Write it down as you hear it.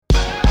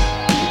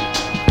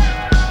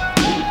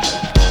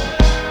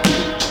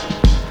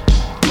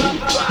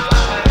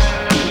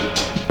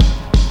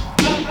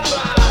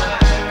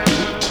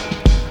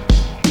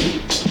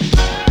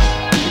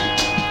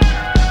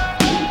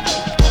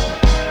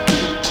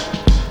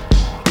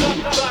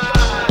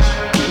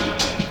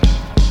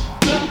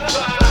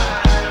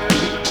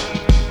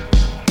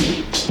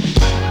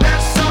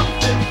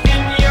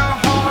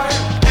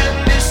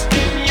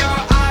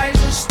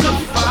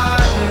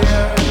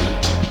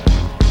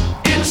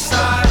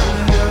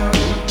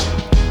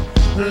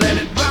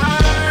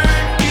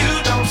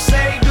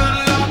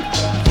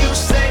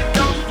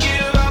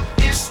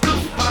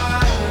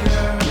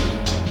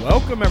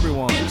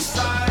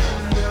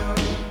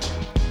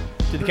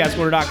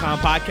CavsCorner.com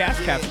podcast,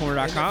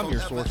 CavsCorner.com,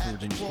 your source for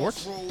Virginia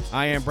sports.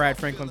 I am Brad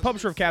Franklin,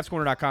 publisher of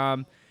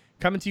CavsCorner.com,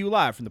 coming to you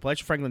live from the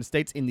Palatial Franklin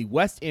Estates in the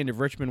west end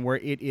of Richmond, where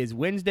it is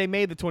Wednesday,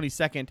 May the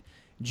 22nd.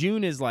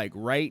 June is like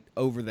right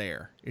over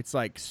there. It's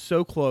like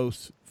so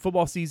close.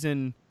 Football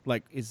season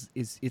like is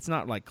it's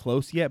not like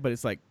close yet, but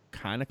it's like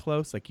kind of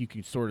close. Like you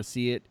can sort of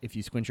see it if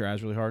you squint your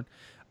eyes really hard.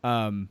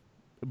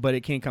 But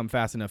it can't come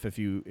fast enough if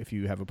you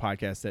have a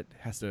podcast that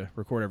has to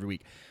record every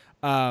week.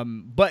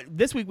 But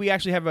this week we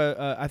actually have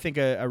I think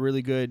a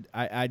really good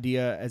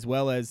idea, as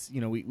well as, you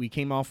know, we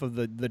came off of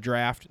the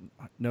draft.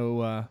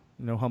 No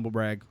humble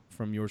brag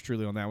from yours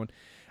truly on that one.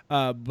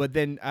 But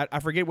then I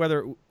forget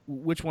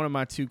which one of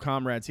my two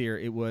comrades here,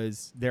 it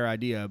was their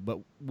idea, but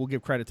we'll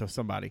give credit to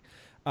somebody.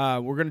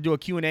 We're going to do a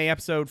Q&A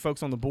episode.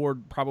 Folks on the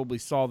board probably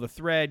saw the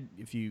thread.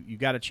 If you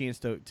got a chance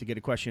to get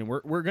a question,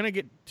 we're going to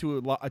get to a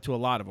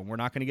lot of them. We're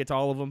not going to get to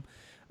all of them.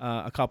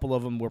 A couple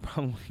of them we're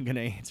probably going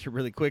to answer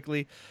really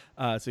quickly,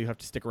 so you have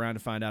to stick around to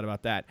find out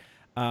about that.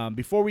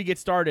 Before we get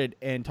started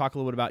and talk a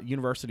little bit about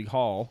University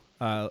Hall,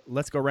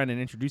 let's go around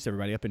and introduce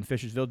everybody. Up in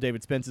Fishersville,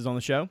 David Spence is on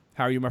the show.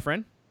 How are you, my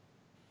friend?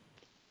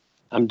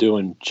 I'm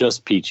doing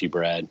just peachy,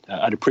 Brad.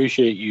 I'd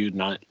appreciate you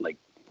not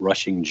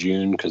rushing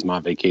June, because my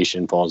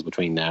vacation falls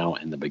between now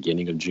and the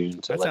beginning of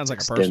June. So that sounds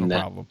like a personal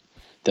problem.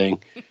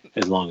 Thing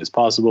as long as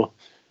possible.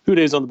 Who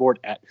Days on the board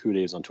at Who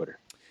Days on Twitter.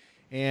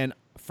 And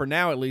for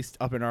now, at least,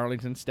 up in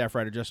Arlington, staff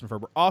writer Justin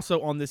Ferber,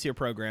 also on this here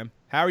program.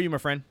 How are you, my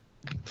friend?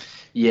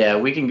 Yeah,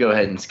 we can go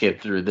ahead and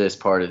skip through this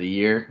part of the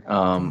year.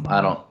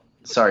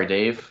 Sorry,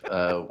 Dave.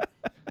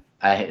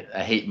 I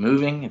hate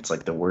moving. It's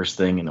like the worst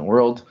thing in the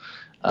world.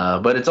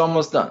 But it's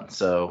almost done.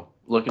 So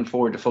looking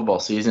forward to football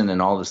season and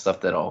all the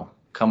stuff that'll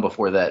come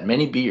before that.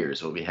 Many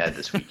beers will be had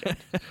this weekend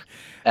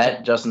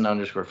at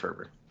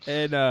Justin_Ferber.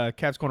 And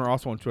Cavs Corner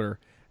also on Twitter.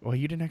 Well,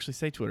 you didn't actually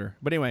say Twitter,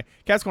 but anyway,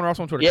 Cavs Corner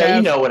also on Twitter. Yeah, Cavs,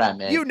 you know what I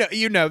meant.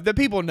 You know. The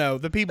people know.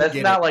 The people That's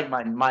get not it. like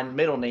my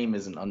middle name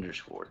is an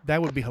underscore.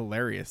 That would be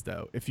hilarious,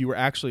 though, if you were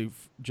actually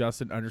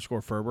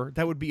Justin_Ferber.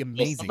 That would be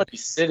amazing.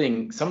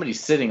 Yeah, somebody's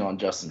sitting on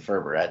Justin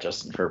Ferber at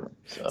Justin Ferber.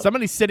 So.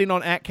 Somebody's sitting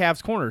on at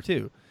Cavs Corner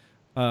too.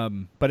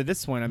 But at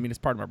this point, I mean, it's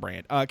part of my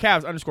brand.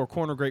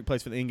 Cavs_Corner, great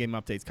place for the in-game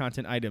updates,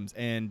 content items,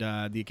 and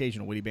the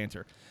occasional witty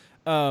banter.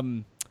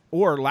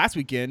 Or last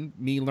weekend,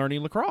 me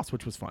learning lacrosse,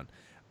 which was fun.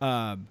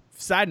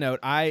 Side note,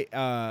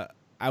 I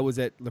was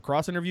at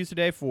lacrosse interviews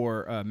today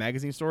for a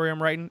magazine story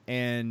I'm writing,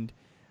 and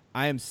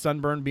I am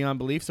sunburned beyond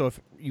belief. So if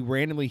you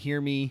randomly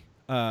hear me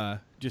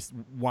just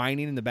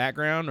whining in the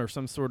background, or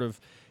some sort of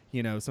I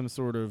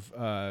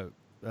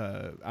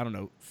don't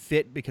know,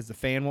 fit because the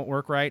fan won't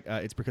work right,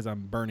 it's because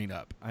I'm burning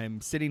up. I'm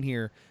sitting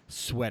here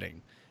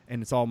sweating,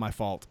 and it's all my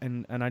fault.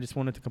 And I just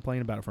wanted to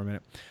complain about it for a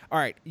minute. All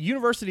right,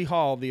 University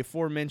Hall, the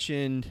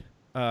aforementioned,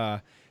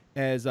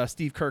 as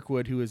Steve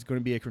Kirkwood, who is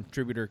going to be a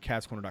contributor at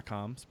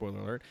CavsCorner.com, spoiler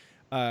alert,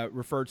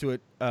 referred to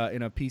it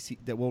in a piece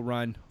that will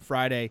run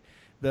Friday,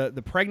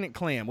 the pregnant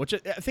clam, which I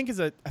think is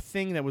a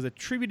thing that was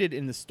attributed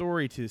in the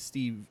story to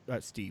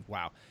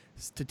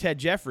to Ted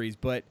Jeffries,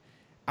 but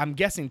I'm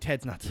guessing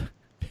Ted's not.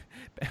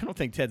 I don't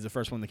think Ted's the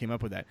first one that came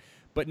up with that.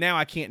 But now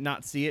I can't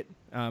not see it.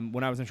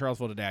 When I was in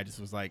Charlottesville today, I just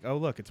was like, oh,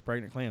 look, it's a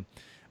pregnant clam.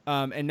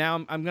 And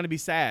now I'm going to be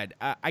sad.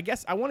 I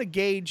guess I want to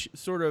gauge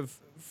sort of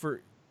for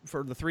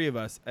the three of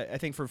us. I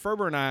think for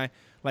Ferber and I,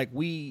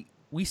 we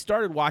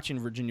started watching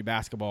Virginia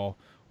basketball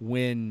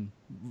when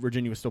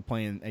Virginia was still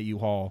playing at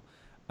U-Hall.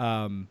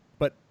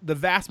 But the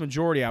vast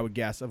majority, I would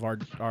guess, of our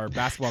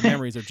basketball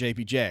memories are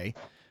JPJ.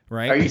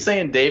 Right? Are you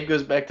saying Dave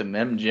goes back to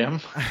Mem Jim?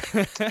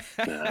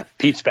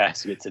 Peach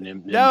Baskets and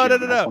Mem No.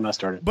 That's when I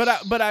started.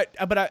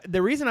 But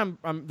the reason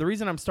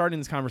I'm starting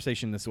this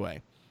conversation this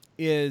way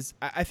is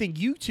I think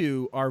you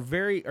two are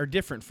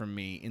different from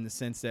me in the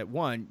sense that,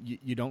 one,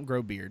 you don't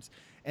grow beards,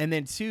 and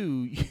then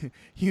two,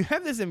 you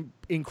have this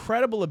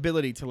incredible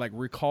ability to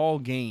recall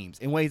games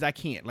in ways I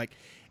can't.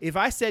 If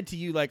I said to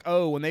you,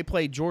 oh, when they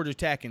played Georgia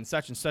Tech and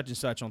such on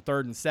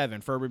 3rd and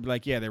 7, Ferber would be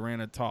like, yeah, they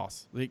ran a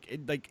toss.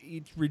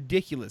 It's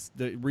ridiculous,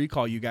 the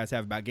recall you guys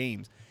have about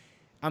games.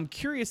 I'm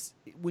curious,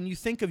 when you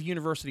think of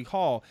University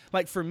Hall,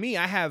 for me,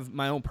 I have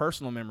my own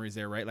personal memories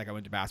there, right? I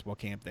went to basketball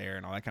camp there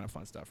and all that kind of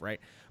fun stuff, right?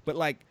 But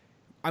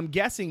I'm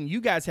guessing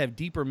you guys have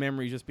deeper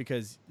memories just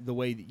because the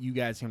way that you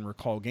guys can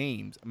recall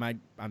games.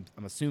 I'm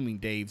assuming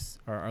Dave's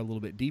are a little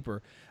bit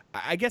deeper.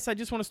 I guess I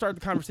just want to start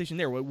the conversation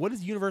there. What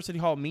does University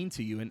Hall mean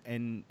to you,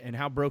 and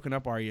how broken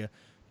up are you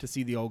to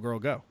see the old girl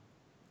go?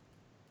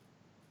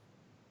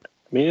 I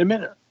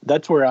mean,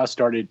 that's where I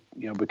started,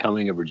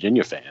 becoming a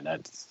Virginia fan.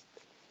 That's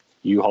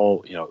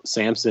U-Hall,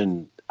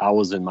 Sampson. I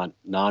was in my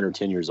 9 or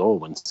 10 years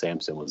old when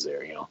Sampson was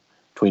there,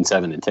 between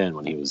 7 and 10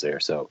 when he was there.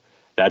 So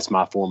that's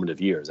my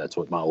formative years. That's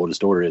what my oldest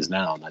daughter is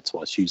now, and that's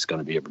why she's going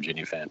to be a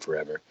Virginia fan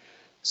forever.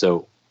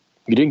 So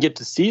you didn't get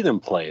to see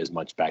them play as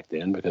much back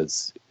then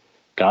because,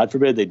 God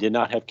forbid, they did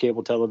not have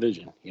cable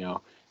television. And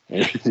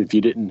if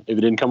it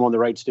didn't come on the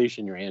right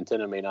station, your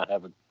antenna may not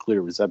have a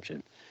clear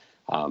reception.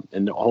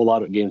 And a whole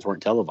lot of games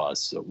weren't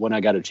televised. So when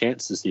I got a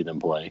chance to see them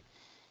play,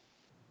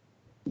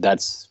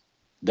 that's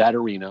that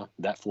arena,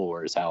 that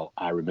floor is how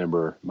I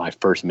remember my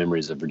first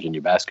memories of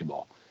Virginia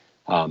basketball.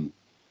 And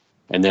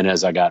then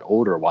as I got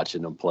older,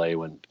 watching them play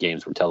when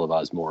games were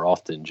televised more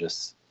often,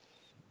 just,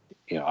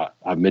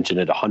 I've mentioned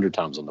it 100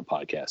 times on the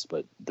podcast,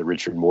 but the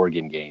Richard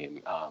Morgan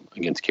game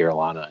against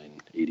Carolina in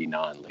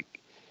 '89,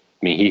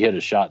 he hit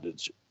a shot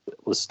that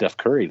was Steph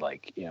Curry,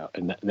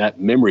 and that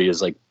memory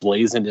is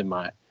blazoned in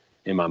my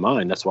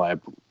mind. That's why I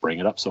bring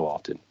it up so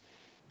often.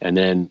 And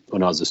then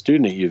when I was a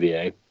student at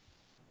UVA,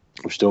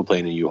 we're still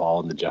playing in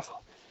U-Hall in the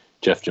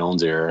Jeff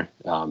Jones era,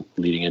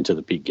 leading into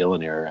the Pete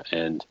Gillen era.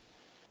 And,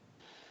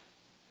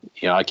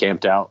 I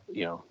camped out,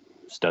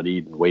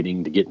 studied,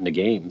 waiting to get into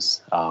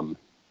games.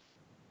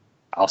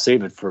 I'll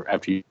save it for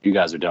after you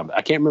guys are done. But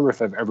I can't remember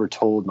if I've ever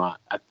told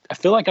I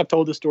feel like I've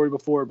told this story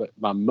before, but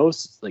my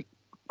most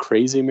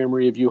crazy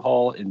memory of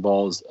U-Hall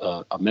involves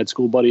a med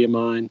school buddy of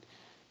mine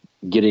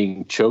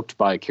getting choked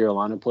by a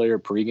Carolina player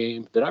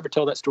pregame. Did I ever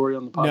tell that story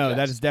on the podcast? No,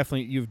 that is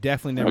you've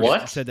definitely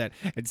never said that.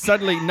 And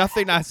suddenly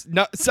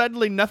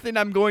nothing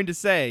I'm going to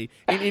say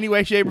in any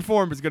way, shape, or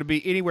form is going to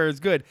be anywhere as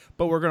good.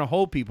 But we're going to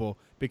hold people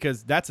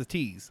because that's a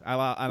tease.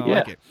 I don't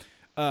like it.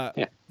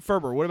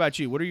 Ferber, what about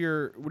you? What are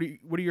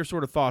your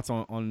sort of thoughts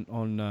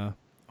on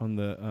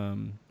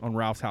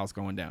Ralph's house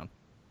going down?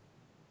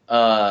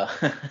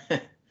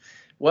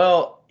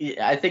 Well,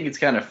 I think it's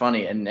kind of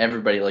funny, and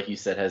everybody, like you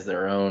said, has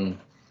their own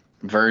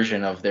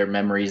version of their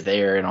memories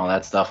there and all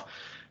that stuff.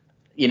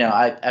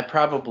 I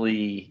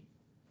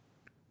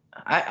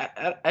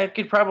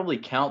could probably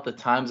count the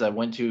times I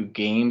went to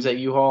games at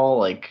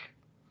U-Hall, I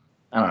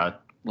don't know,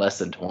 less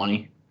than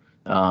 20.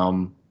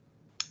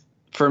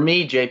 For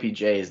me,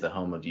 JPJ is the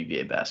home of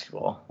UVA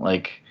basketball.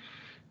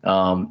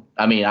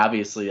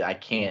 Obviously I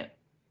can't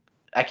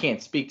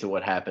speak to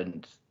what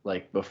happened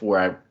before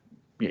I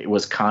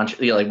was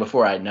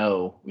before I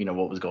know,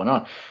 what was going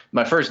on.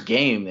 My first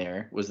game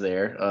there was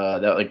there.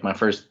 That my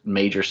first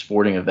major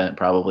sporting event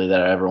probably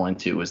that I ever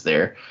went to was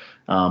there.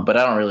 But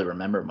I don't really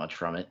remember much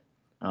from it.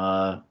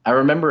 I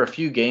remember a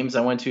few games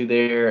I went to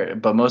there,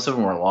 but most of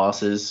them were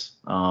losses.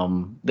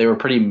 They were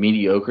pretty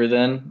mediocre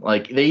then.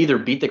 They either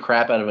beat the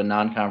crap out of a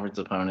non-conference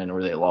opponent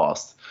or they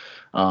lost.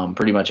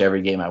 Pretty much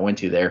every game I went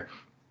to there.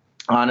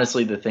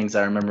 Honestly, the things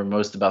I remember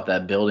most about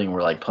that building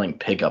were playing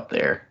pickup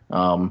there,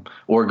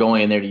 or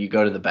going in there to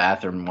go to the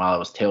bathroom while I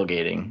was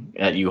tailgating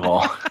at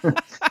U-Hall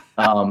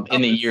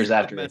in the years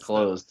after it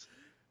closed.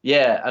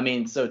 Yeah,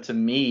 so to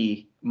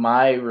me,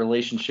 my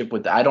relationship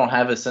with I don't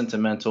have a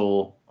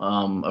sentimental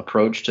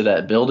approach to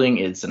that building.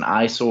 It's an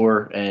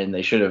eyesore, and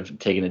they should have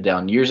taken it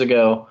down years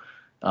ago.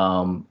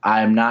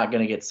 I'm not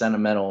going to get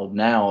sentimental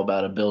now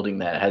about a building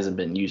that hasn't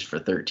been used for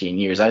 13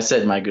 years. I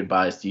said my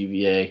goodbyes to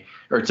UVA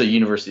or to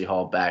University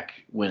Hall back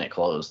when it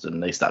closed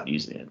and they stopped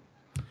using it.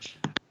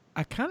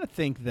 I kind of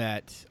think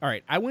that, all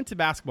right, I went to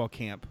basketball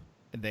camp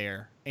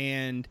there,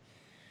 and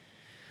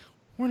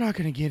we're not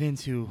going to get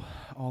into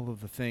all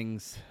of the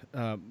things,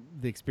 the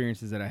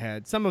experiences that I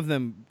had. Some of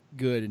them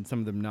good and some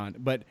of them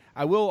not. But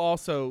I will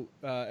also,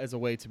 as a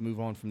way to move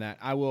on from that,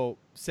 I will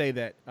say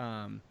that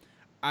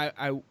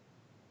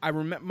I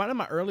remember one of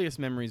my earliest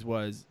memories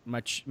was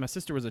my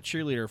sister was a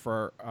cheerleader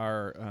for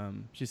our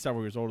she's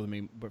several years older than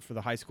me, but for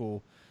the high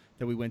school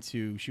that we went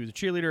to, she was a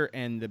cheerleader,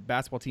 and the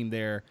basketball team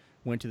there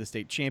went to the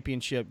state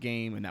championship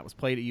game, and that was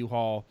played at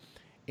U-Hall.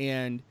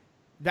 And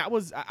that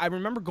was, I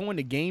remember going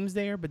to games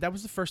there, but that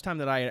was the first time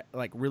that I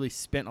really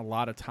spent a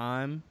lot of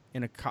time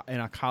in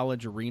a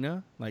college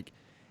arena,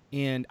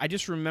 and I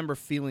just remember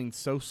feeling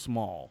so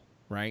small,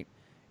 right?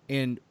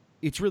 And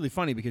it's really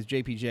funny because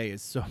JPJ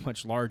is so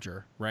much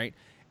larger, right?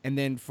 And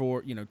then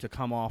for, to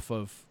come off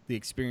of the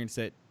experience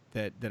that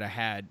I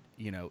had,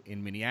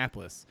 in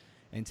Minneapolis,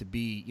 and to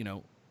be,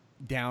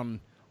 down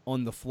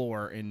on the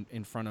floor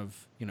in front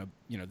of,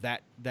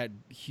 that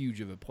huge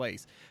of a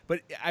place.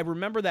 But I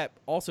remember that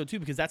also too,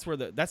 because that's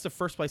the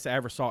first place I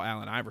ever saw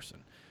Allen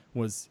Iverson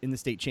was in the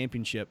state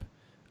championship.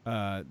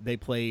 They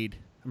played,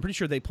 I'm pretty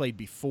sure they played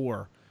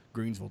before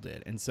Greensville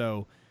did. And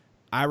so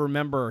I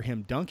remember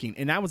him dunking,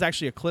 and that was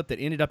actually a clip that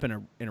ended up in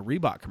a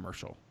Reebok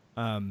commercial.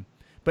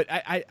 But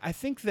I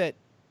think that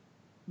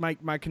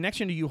my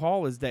connection to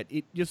U-Hall is that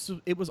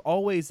it was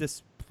always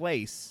this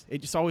place. It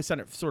just always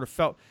sort of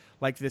felt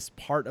like this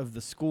part of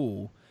the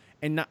school.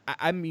 And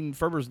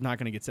Ferber's not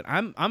going to get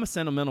I'm a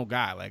sentimental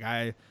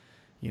guy.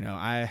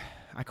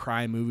 I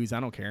cry in movies. I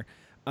don't care.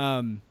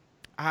 I'm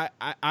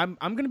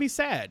going to be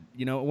sad.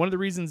 One of the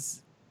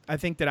reasons I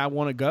think that I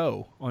want to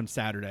go on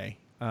Saturday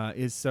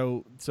is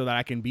so that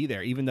I can be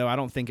there, even though I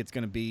don't think it's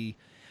going to be.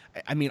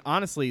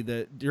 Honestly,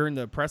 during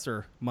the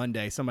presser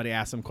Monday, somebody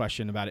asked some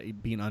question about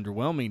it being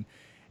underwhelming,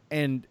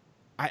 and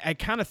I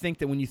kind of think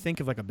that when you think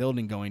of a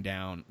building going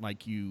down,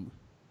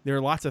 there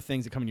are lots of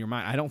things that come in your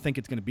mind. I don't think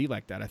it's going to be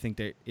like that. I think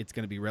that it's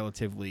going to be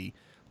relatively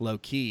low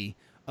key,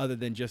 other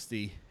than just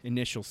the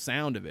initial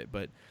sound of it.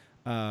 But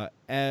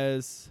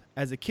as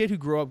a kid who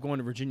grew up going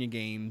to Virginia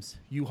games,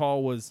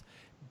 U-Hall was,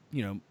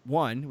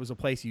 one, it was a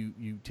place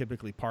you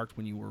typically parked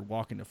when you were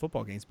walking to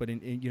football games. But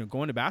in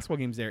going to basketball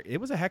games there,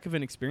 it was a heck of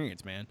an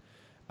experience, man.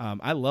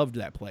 I loved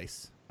that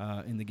place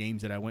in the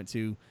games that I went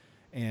to.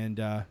 And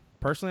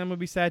personally, I'm going to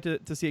be sad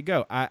to see it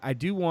go. I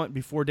do want,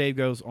 before Dave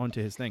goes on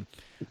to his thing,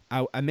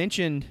 I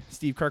mentioned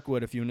Steve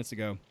Kirkwood a few minutes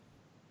ago.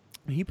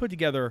 He put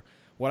together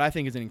what I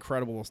think is an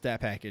incredible stat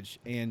package,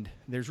 and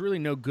there's really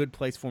no good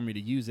place for me to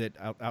use it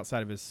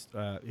outside of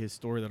his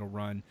story that'll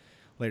run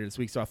later this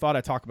week. So I thought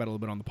I'd talk about it a little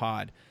bit on the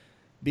pod.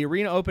 The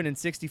arena opened in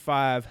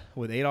 65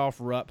 with Adolph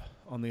Rupp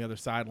on the other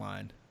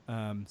sideline.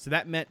 So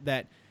that meant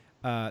that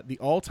the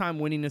all-time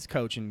winningest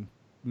coach in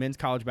men's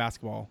college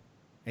basketball,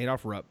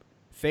 Adolph Rupp,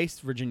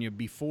 faced Virginia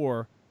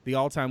before the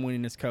all-time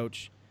winningest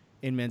coach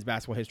in men's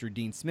basketball history,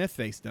 Dean Smith,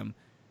 faced him,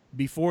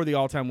 before the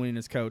all-time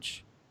winningest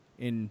coach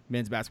in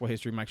men's basketball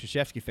history, Mike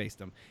Krzyzewski, faced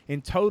him.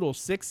 In total,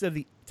 6 of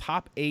the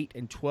top 8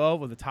 and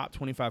 12 of the top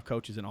 25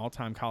 coaches in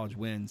all-time college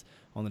wins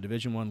on the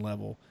Division I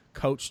level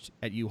coached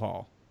at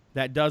U-Hall.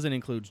 That doesn't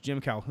include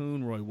Jim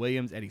Calhoun, Roy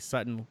Williams, Eddie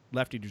Sutton,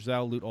 Lefty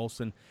Driesell, Lute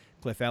Olson,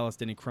 Cliff Ellis,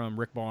 Denny Crum,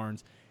 Rick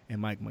Barnes, and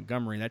Mike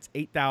Montgomery. That's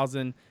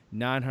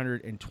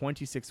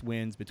 8,926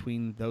 wins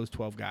between those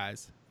 12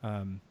 guys,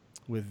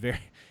 with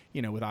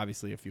with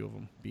obviously a few of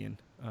them being,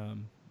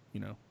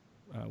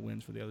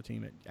 wins for the other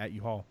team at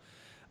U-Hall.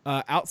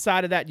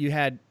 Outside of that, you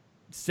had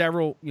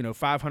several,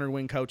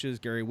 500-win coaches: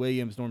 Gary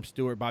Williams, Norm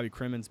Stewart, Bobby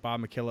Crimmins,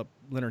 Bob McKillop,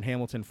 Leonard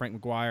Hamilton,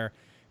 Frank McGuire,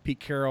 Pete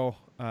Carroll,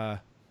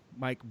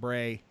 Mike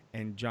Bray,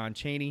 and John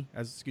Chaney,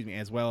 as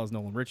well as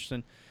Nolan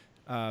Richardson.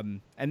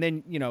 And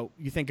then,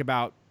 you think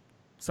about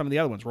some of the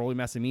other ones. Rolly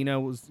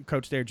Massimino was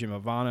coach there, Jim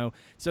Ivano.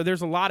 So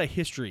there's a lot of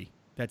history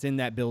that's in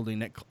that building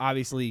that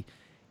obviously,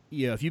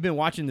 if you've been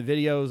watching the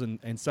videos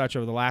and such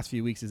over the last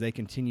few weeks as they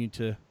continue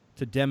to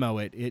demo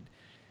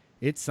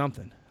it's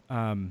something.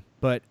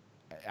 But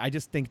I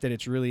just think that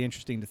it's really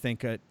interesting to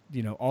think at,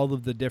 all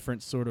of the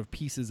different sort of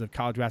pieces of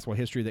college basketball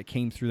history that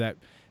came through that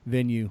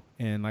venue.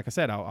 And like I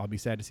said, I'll be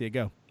sad to see it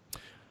go.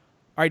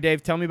 All right,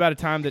 Dave, tell me about a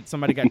time that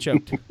somebody got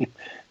choked.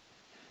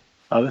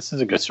 Oh, this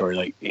is a good story.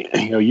 Like,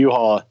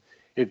 U-Haul,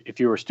 if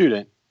you were a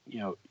student,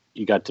 you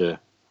got to, it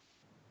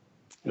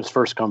was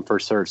first come,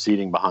 first serve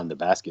seating behind the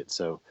basket.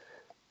 So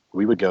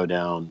we would go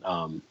down,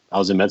 I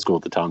was in med school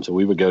at the time, so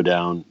we would go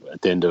down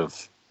at the end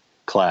of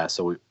class.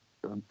 So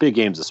big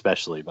games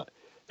especially, but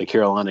the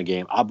Carolina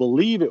game, I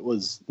believe it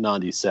was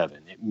 97.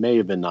 It may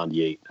have been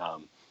 98,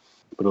 but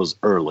it was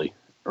early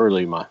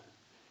in my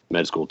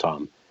med school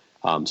time.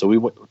 So we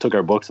took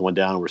our books and went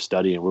down and we're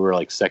studying. We were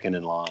like second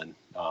in line.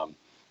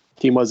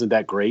 Team wasn't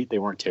that great. They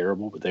weren't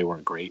terrible, but they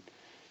weren't great.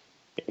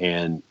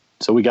 And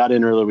so we got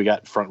in early. We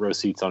got front row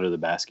seats under the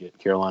basket.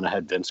 Carolina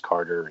had Vince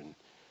Carter.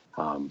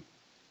 And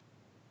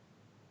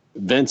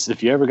Vince,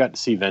 if you ever got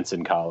to see Vince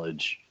in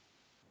college,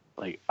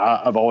 like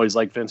I've always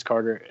liked Vince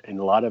Carter. And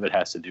a lot of it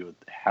has to do with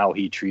how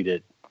he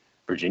treated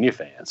Virginia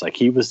fans. Like,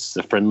 he was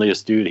the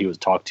friendliest dude. He would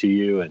talk to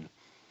you, and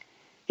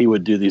he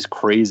would do these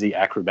crazy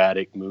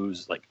acrobatic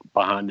moves, like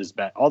behind his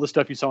back. All the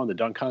stuff you saw in the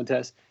dunk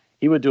contest,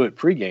 he would do it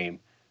pregame,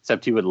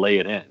 except he would lay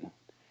it in,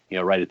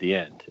 right at the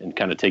end and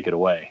kind of take it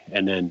away.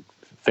 And then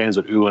fans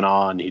would ooh and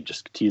ah, and he'd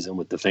just tease them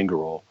with the finger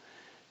roll.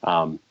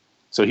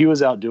 So he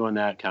was out doing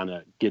that, kind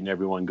of getting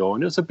everyone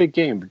going. It was a big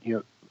game.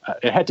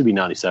 It had to be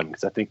 97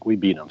 because I think we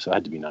beat them, so it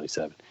had to be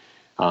 97.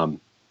 So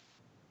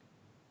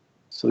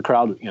the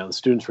crowd, the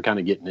students were kind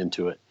of getting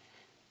into it.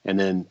 And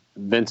then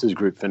Vince's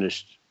group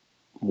finished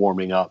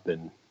warming up,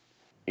 and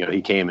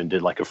he came and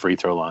did like a free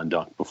throw line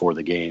dunk before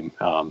the game,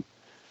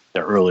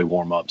 their early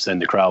warm-ups,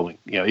 and the crowd went,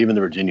 even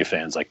the Virginia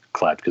fans like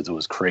clapped because it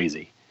was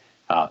crazy.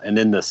 And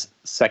then this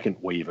second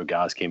wave of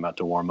guys came out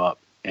to warm up,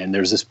 and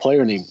there's this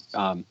player named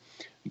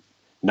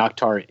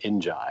Nakhtar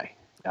Njai.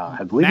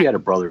 I believe he had a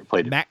brother who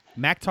played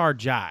Makhtar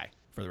Jai,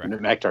 for the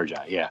record. Makhtar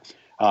Jai, yeah.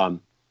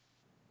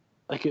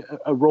 Like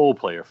a role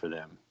player for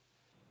them.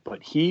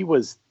 But he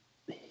was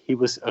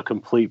a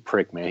complete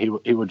prick, man.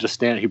 He would just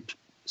stand. He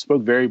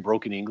spoke very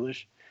broken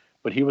English,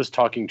 but he was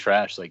talking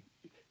trash. Like,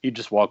 he'd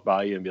just walk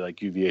by you and be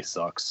like, "UVA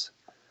sucks.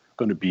 I'm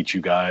going to beat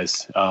you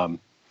guys."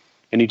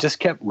 And he just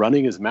kept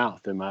running his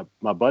mouth. And my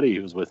buddy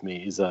who was with me,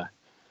 he's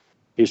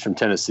from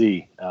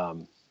Tennessee.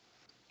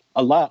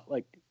 A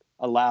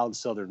loud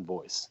Southern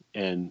voice,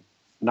 and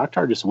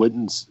Nakhtar just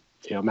wouldn't.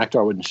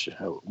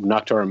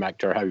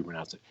 Makhtar, how you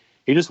pronounce it?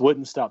 He just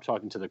wouldn't stop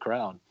talking to the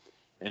crowd.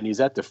 And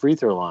he's at the free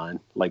throw line,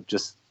 like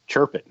just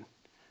chirping,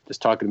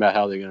 just talking about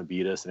how they're going to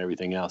beat us and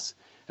everything else.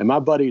 And my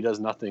buddy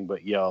does nothing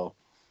but yell,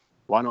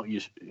 "Why don't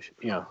you?"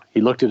 He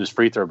looked at his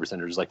free throw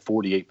percentage, it was like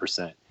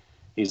 48%.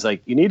 He's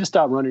like, "You need to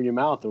stop running your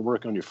mouth and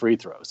work on your free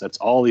throws." That's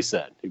all he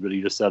said. But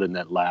he just said in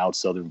that loud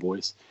Southern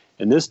voice.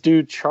 And this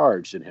dude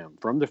charged at him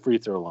from the free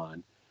throw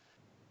line,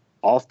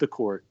 off the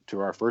court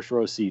to our first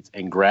row seats,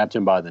 and grabbed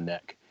him by the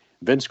neck.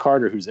 Vince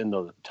Carter, who's in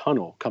the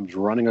tunnel, comes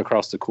running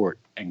across the court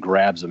and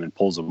grabs him and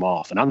pulls him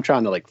off. And I'm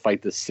trying to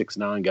fight this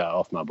 6'9" guy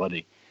off my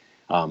buddy.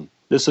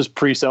 This was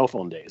pre-cell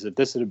phone days. If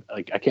this had,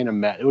 I can't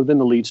imagine, it would have been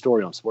the lead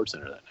story on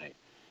SportsCenter that night,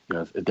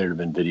 if there had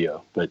been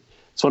video. But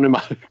it's one of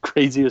my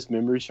craziest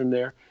memories from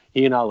there.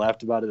 He and I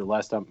laughed about it the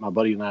last time. My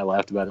buddy and I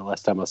laughed about it the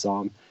last time I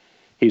saw him.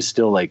 He's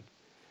still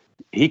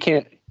he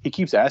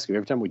keeps asking me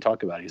every time we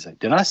talk about it. He's like,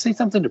 "Did I say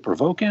something to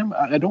provoke him?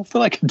 I don't feel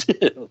like I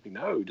did." I'm like,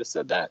 "No, just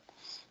said that."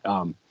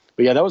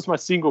 But yeah, that was my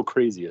single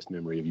craziest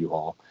memory of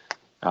U-Haul.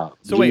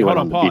 So wait, hold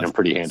on, Beat pause. him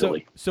pretty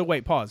handily. So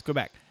wait, pause. Go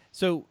back.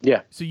 So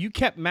Yeah. So you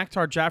kept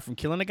Makhtar Diop from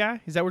killing a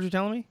guy? Is that what you're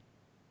telling me?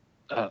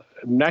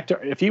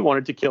 Makhtar, if he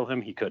wanted to kill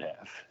him, he could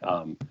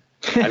have.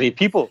 I mean,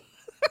 people.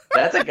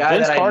 That's a guy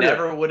Vince that Carter.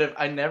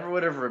 I never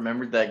would have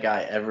remembered that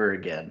guy ever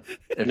again.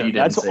 If you didn't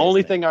That's say the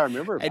only his name. thing I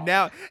remember about And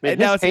now, him. Man, and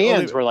now his it's the hands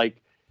only- were like,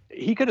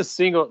 he could have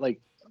singled, like,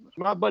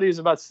 my buddy is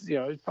about,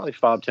 he's probably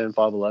 5'10",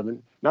 5'11",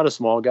 not a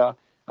small guy.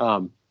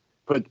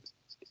 But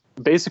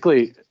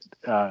basically,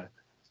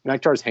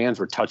 Makhtar's hands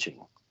were touching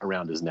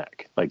around his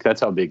neck. Like,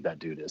 that's how big that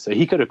dude is. So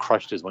he could have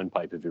crushed his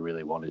windpipe if he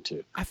really wanted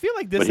to. I feel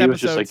like this But he was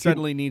just episode like,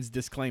 suddenly needs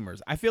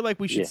disclaimers. I feel like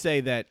we should Yeah. say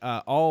that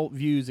all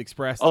views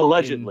expressed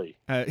Allegedly.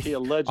 all He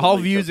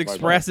allegedly views took my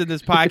expressed in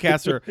this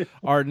podcast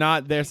are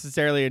not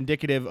necessarily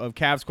indicative of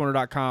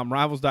CavsCorner.com,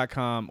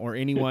 Rivals.com, or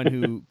anyone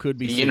who could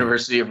be The sued.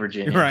 University of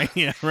Virginia. Right?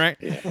 Yeah, right.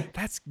 Yeah.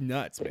 That's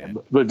nuts, man.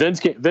 But Vince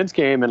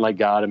came and like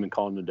got him and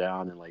calmed him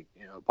down and like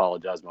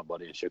apologized to my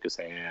buddy and shook his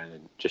hand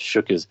and just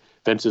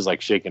Vince was like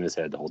shaking his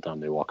head the whole time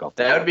they walk off.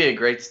 That would be a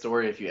great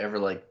story if you ever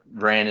like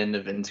ran into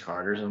Vince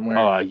Carter somewhere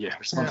Oh yeah,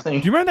 or something.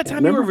 Do you remember that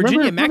time you were in Remember-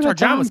 Virginia? remember Makhtar that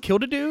time? Diop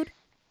killed a dude.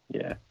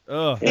 yeah.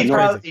 Ugh, Yeah, He'd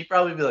that's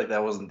probably be like,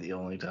 that wasn't the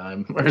only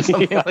time or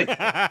something like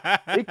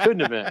that. crazy. It couldn't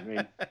have been. I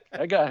mean,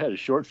 that guy had a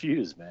short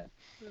fuse, man.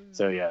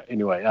 So yeah.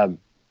 Anyway,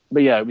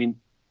 but yeah, I mean,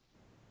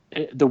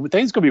 the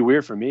thing's gonna be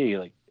weird for me.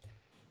 Like,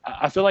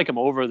 I feel like I'm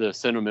over the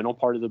sentimental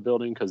part of the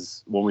building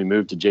because when we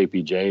moved to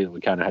JPJ, we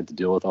kind of had to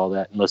deal with all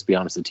that. And let's be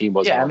honest, the team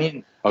wasn't. Yeah, I on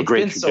mean, a it's great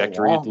been so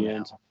trajectory at long the now.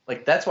 end.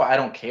 Like that's why I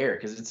don't care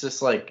because it's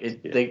just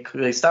like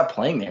they stopped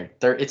playing there.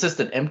 It's just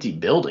an empty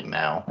building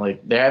now.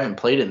 Like they haven't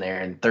played in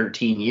there in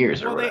 13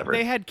 years or Well, whatever.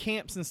 they had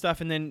camps and stuff,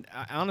 and then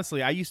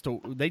honestly,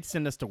 they'd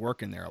send us to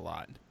work in there a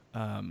lot,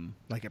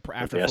 like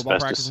after the football asbestos.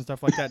 practice and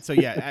stuff like that. So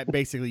yeah,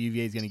 basically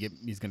UVA is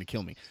he's gonna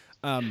kill me.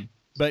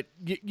 But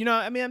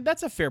I mean,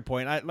 that's a fair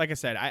point. Like I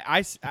said,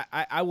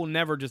 I will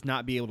never just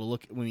not be able to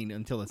look. I mean,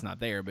 until it's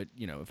not there. But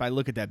if I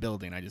look at that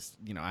building, I just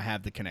I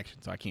have the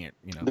connection, so I can't.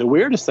 The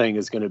weirdest thing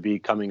is going to be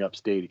coming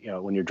upstate.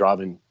 When you're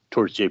driving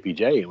towards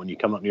JPJ, and when you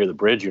come up near the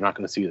bridge, you're not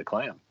going to see the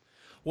clam.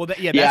 Well,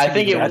 I that's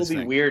think the it will best be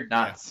thing. weird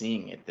not Yeah.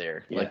 seeing it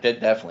there. Yeah. Like that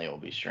definitely will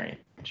be strange.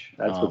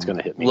 That's what's going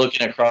to hit me.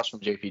 Looking across from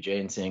JPJ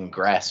and seeing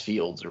grass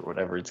fields or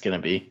whatever it's going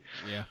to be.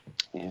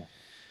 Yeah.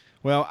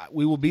 Well,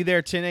 we will be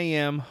there 10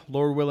 a.m.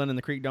 Lord willing, and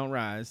the creek don't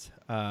rise.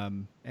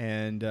 I'm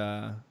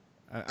Brad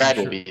will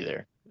sure- be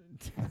there.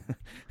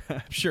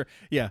 I'm sure.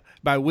 Yeah.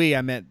 By we,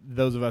 I meant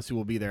those of us who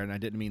will be there, and I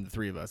didn't mean the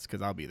three of us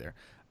because I'll be there.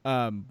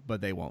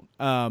 But they won't.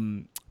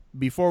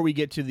 Before we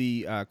get to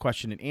the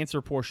question and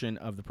answer portion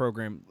of the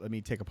program, let me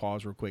take a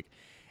pause real quick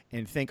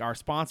and thank our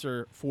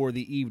sponsor for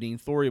the evening,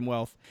 Thorium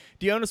Wealth.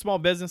 Do you own a small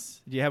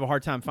business? Do you have a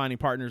hard time finding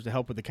partners to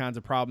help with the kinds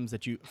of problems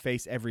that you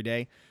face every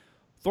day?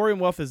 Thorium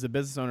Wealth is the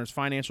business owner's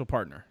financial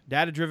partner.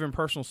 Data-driven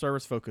personal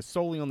service focused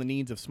solely on the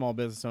needs of small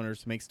business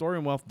owners makes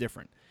Thorium Wealth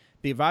different.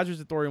 The advisors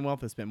at Thorium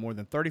Wealth have spent more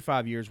than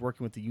 35 years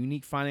working with the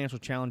unique financial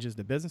challenges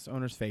that business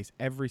owners face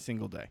every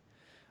single day.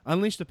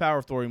 Unleash the power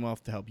of Thorium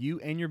Wealth to help you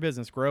and your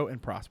business grow and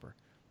prosper.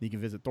 You can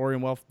visit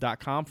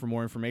thoriumwealth.com for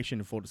more information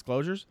and full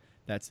disclosures.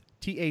 That's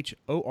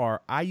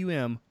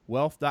THORIUM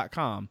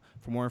wealth.com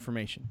for more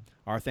information.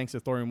 Our thanks to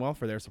Thorium Wealth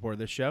for their support of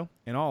this show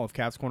and all of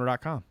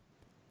CavsCorner.com.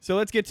 So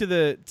let's get to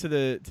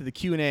the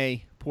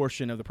Q&A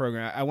portion of the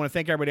program. I want to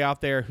thank everybody out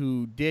there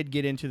who did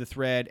get into the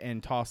thread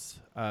and toss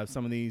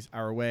some of these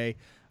our way.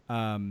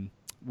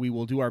 We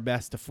will do our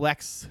best to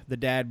flex the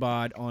dad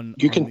bod on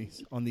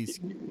these.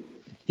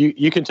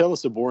 You can tell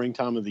us the boring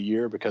time of the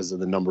year because of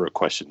the number of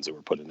questions that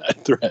were put in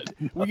that thread.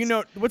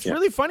 Well, what's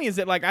really funny is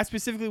that like I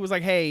specifically was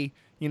like, hey,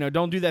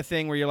 don't do that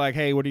thing where you're like,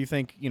 hey, what do you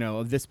think,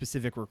 of this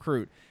specific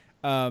recruit?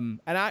 And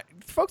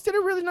folks did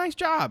a really nice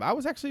job. I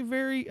was actually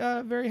very,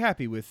 very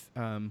happy with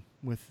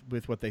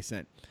what they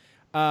sent.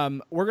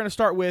 We're going to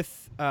start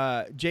with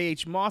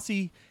J.H.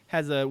 Mossy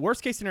has a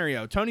worst case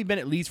scenario. Tony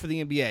Bennett leaves for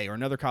the NBA or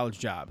another college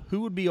job.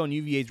 Who would be on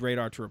UVA's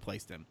radar to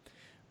replace them?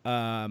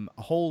 A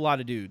whole lot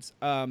of dudes.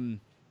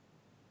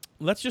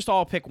 Let's just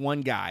all pick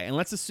one guy, and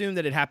let's assume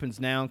that it happens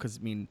now because,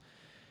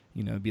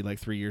 it'd be like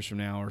 3 years from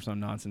now or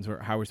some nonsense. Or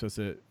how are we supposed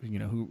to,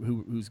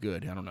 who's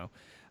good? I don't know.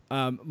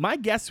 My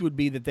guess would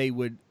be that they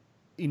would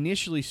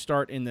initially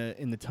start in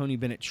the Tony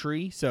Bennett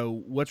tree.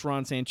 So what's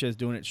Ron Sanchez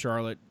doing at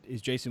Charlotte?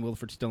 Is Jason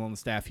Wilford still on the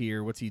staff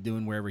here? What's he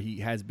doing wherever he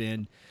has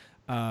been?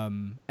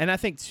 And I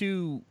think,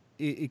 too,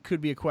 it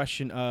could be a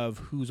question of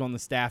who's on the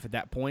staff at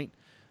that point.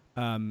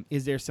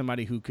 Is there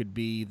somebody who could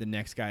be the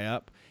next guy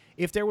up?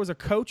 If there was a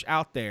coach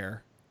out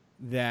there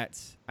that,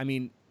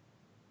 honestly,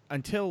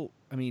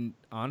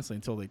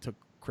 until they took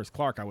Chris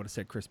Clark, I would have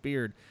said Chris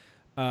Beard.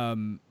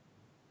 I'm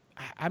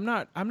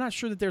not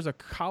sure that there's a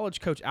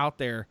college coach out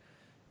there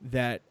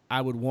that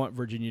I would want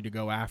Virginia to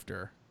go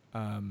after.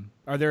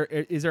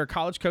 Is there a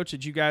college coach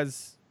that you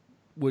guys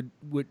would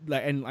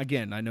like? And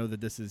again, I know that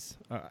this is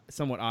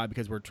somewhat odd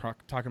because we're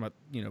talking about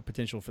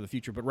potential for the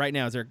future. But right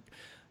now, is there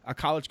a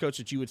college coach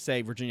that you would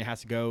say Virginia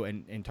has to go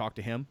and talk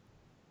to him?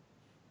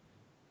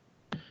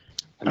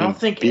 I don't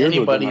think Beard would be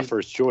my anybody's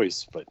first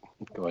choice, but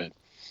go ahead.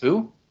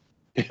 Who?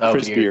 Oh,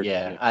 Chris Beard.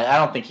 Yeah. I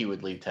don't think he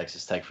would leave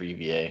Texas Tech for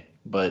UVA,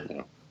 but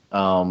Yeah.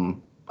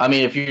 I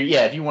mean, if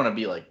you want to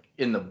be like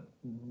in the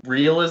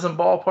realism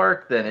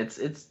ballpark, then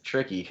it's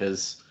tricky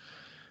because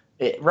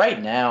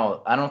right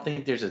now I don't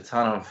think there's a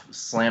ton of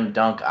slam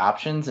dunk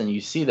options, and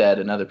you see that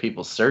in other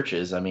people's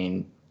searches. I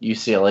mean,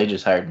 UCLA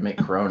just hired Mick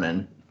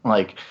Cronin,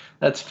 like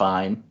that's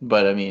fine,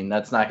 but I mean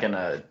that's not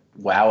gonna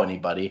wow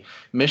anybody.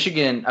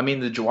 Michigan, I mean,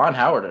 the Juwan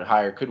Howard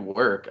hire could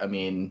work. I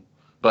mean,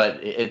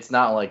 but it's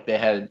not like they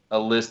had a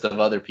list of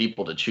other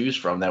people to choose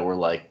from that were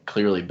like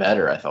clearly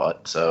better. I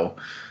thought so.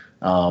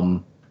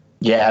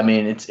 Yeah, I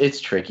mean, it's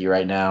tricky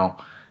right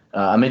now.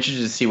 I'm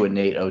interested to see what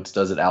Nate Oates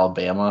does at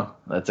Alabama.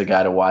 That's a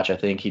guy to watch. I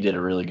think he did a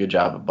really good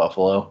job at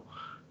Buffalo.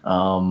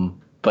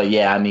 But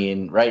yeah, I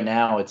mean, right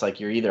now it's like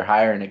you're either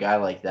hiring a guy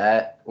like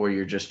that or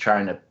you're just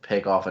trying to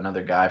pick off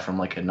another guy from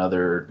like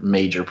another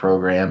major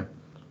program.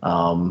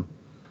 Like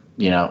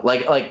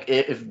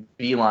if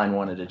Beeline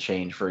wanted to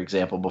change, for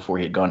example, before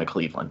he had gone to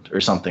Cleveland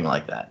or something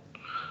like that.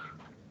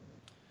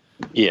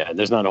 Yeah,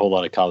 there's not a whole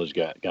lot of college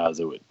guys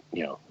that would,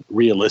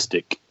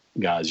 realistic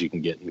guys you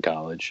can get in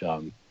college.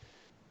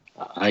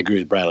 I agree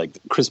with Brad. Like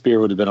Chris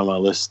Beard would have been on my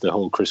list. The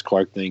whole Chris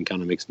Clark thing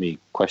kind of makes me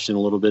question a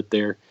little bit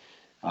there.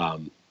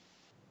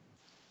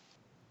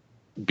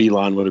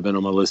 Beeline would have been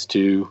on my list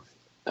too.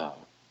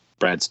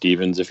 Brad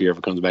Stevens, if he ever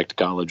comes back to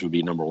college, would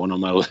be number one on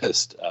my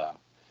list.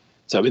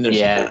 So I mean,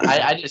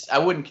 I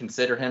wouldn't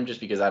consider him just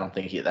because I don't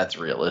think that's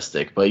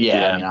realistic. But I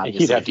mean,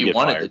 obviously, if you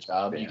wanted the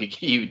job,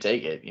 you would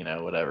take it,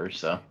 whatever.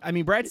 So I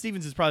mean, Brad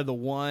Stevens is probably the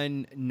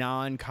one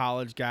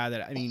non-college guy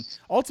that I mean.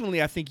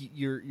 Ultimately, I think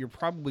you're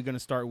probably going to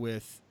start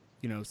with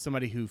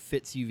somebody who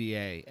fits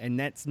UVA, and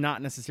that's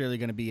not necessarily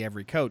going to be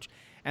every coach.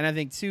 And I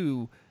think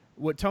too,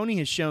 what Tony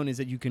has shown is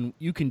that you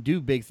can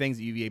do big things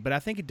at UVA, but I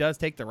think it does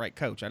take the right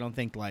coach. I don't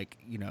think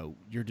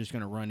you're just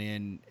going to run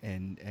in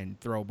and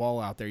throw a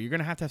ball out there. You're going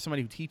to have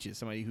somebody who teaches,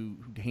 somebody who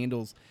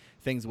handles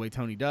things the way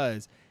Tony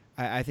does.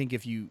 I think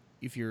if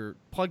you're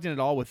plugged in at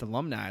all with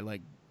alumni,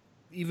 like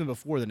even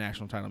before the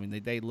national title, I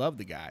mean they love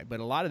the guy, but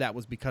a lot of that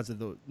was because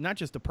of not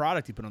just the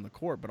product he put on the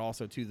court, but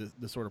also to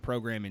the sort of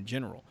program in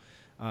general.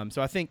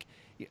 So I think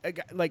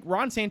like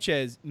Ron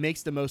Sanchez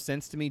makes the most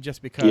sense to me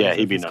just because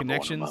he'd of be his number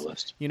connections, one on my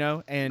list.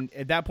 And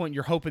at that point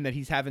you're hoping that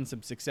he's having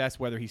some success,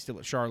 whether he's still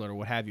at Charlotte or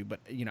what have you. But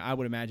I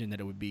would imagine that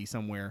it would be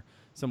somewhat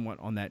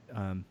on that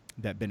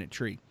Bennett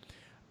tree.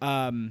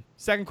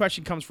 Second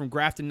question comes from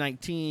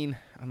Grafton19.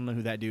 I don't know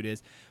who that dude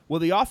is. Will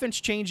the offense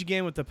change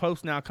again with the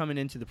post now coming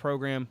into the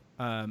program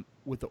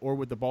with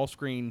the ball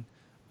screen?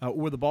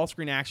 Or the ball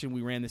screen action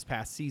we ran this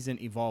past season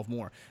evolve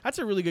more? That's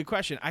a really good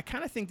question. I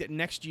kind of think that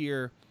next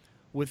year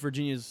with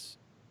Virginia's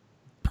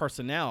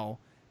personnel,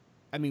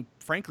 I mean,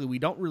 frankly, we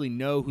don't really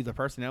know who the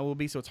personnel will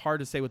be, so it's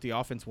hard to say what the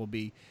offense will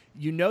be.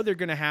 They're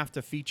going to have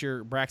to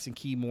feature Braxton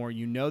Key more.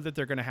 That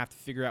they're going to have to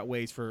figure out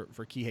ways for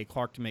Kihei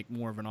Clark to make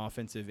more of an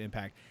offensive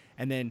impact.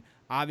 And then,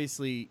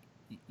 obviously,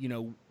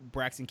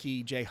 Braxton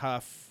Key, Jay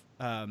Huff,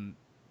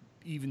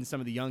 even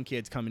some of the young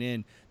kids coming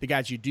in, the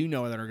guys you do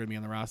know that are going to be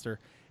on the roster,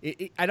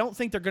 I don't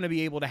think they're going to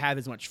be able to have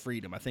as much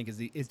freedom, I think,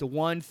 is the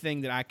one thing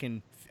that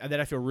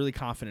I feel really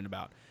confident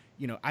about.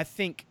 I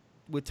think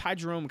with Ty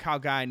Jerome, Kyle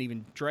Guy, and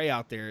even Dre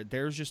out there,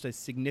 there's just a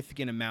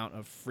significant amount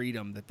of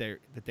freedom that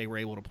they were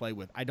able to play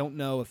with. I don't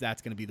know if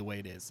that's going to be the way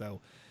it is. So,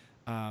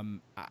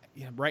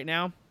 right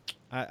now,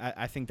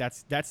 I think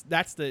that's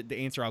the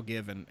answer I'll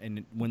give.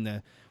 And when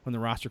the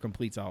roster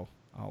completes, I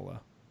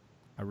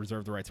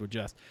reserve the right to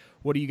adjust.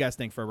 What do you guys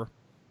think, Ferber?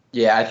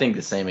 Yeah, I think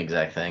the same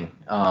exact thing.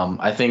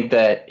 I think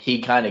that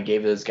he kind of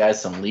gave those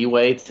guys some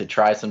leeway to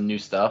try some new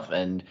stuff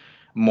and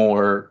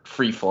more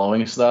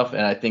free-flowing stuff,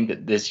 and I think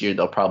that this year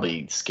they'll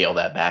probably scale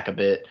that back a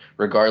bit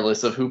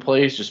regardless of who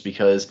plays, just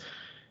because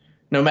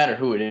no matter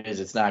who it is,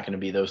 it's not going to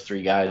be those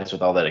three guys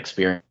with all that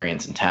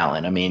experience and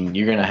talent. I mean,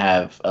 you're going to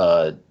have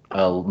a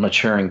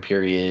maturing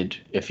period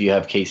if you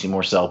have Casey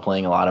Morsell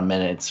playing a lot of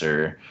minutes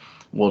or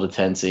Will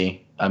Detensi.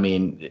 I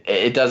mean,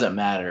 it doesn't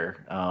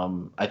matter.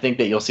 I think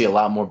that you'll see a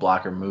lot more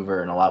blocker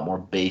mover and a lot more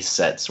base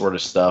set sort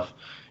of stuff.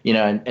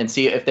 And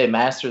see if they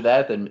master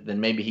that, then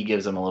maybe he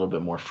gives them a little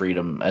bit more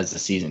freedom as the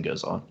season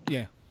goes on.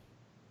 Yeah.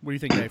 What do you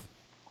think, Dave?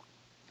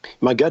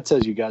 My gut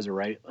says you guys are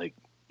right. Like,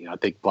 I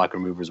think block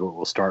remover is what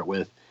we'll start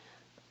with.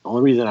 The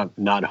only reason I'm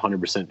not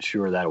 100%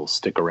 sure that will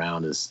stick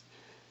around is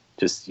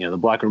just, the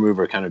block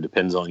remover kind of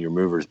depends on your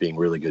movers being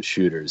really good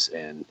shooters.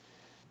 And,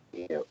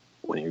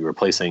 when you're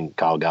replacing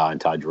Kyle Guy and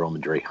Ty Jerome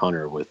and Drake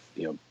Hunter with,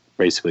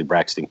 basically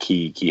Braxton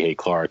Key, Kihei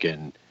Clark,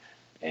 and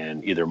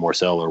either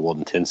Morsell or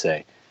Wilden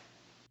Tensei,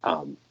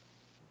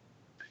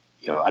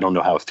 I don't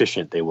know how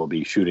efficient they will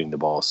be shooting the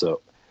ball. So,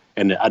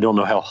 and I don't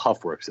know how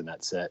Huff works in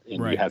that set,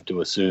 and right. You have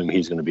to assume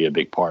he's going to be a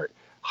big part.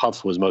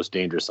 Huff was most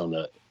dangerous on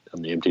the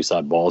empty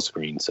side ball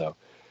screen. So,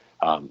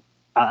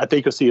 I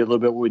think you'll see a little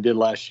bit what we did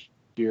last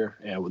year,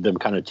 and with them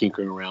kind of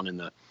tinkering around in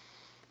the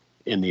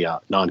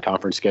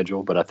non-conference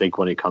schedule. But I think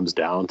when it comes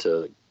down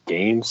to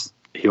games,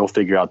 he'll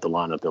figure out the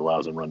lineup that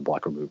allows him to run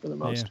block remover the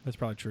most. Yeah, that's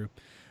probably true.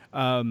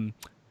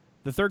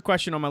 The third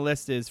question on my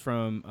list is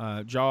from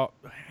Jaw.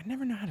 I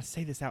never know how to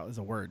say this out as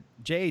a word.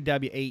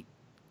 JAW8YK.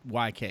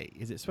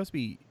 Is it supposed to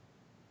be?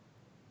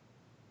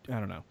 I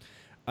don't know.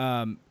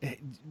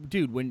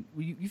 Dude, when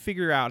you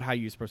figure out how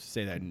you're supposed to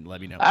say that, and let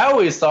me know. I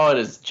always saw it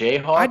as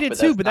Jayhawk. I did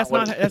too, but that's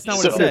not what it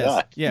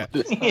says. Yeah.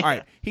 Yeah. All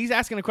right. He's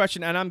asking a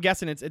question, and I'm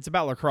guessing it's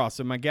about lacrosse.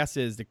 So my guess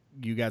is that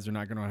you guys are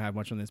not going to have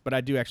much on this, but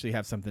I do actually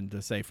have something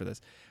to say for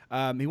this.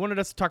 He wanted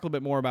us to talk a little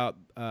bit more about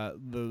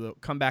the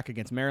comeback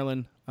against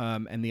Maryland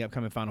and the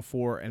upcoming Final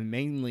Four, and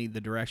mainly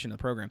the direction of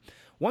the program.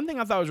 One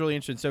thing I thought was really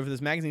interesting. So for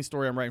this magazine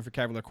story I'm writing for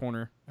Cavalier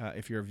Corner,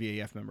 if you're a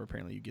VAF member,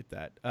 apparently you get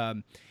that.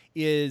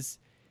 Is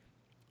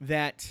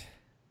that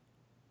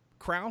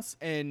Krause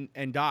and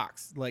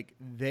Dox, like,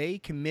 they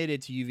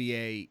committed to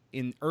UVA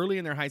early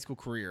in their high school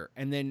career,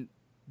 and then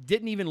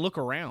didn't even look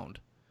around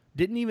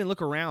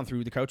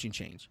through the coaching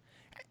change,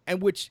 and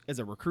which, as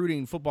a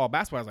recruiting football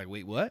basketball, I was like,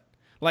 wait, what?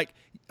 Like,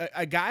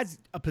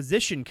 a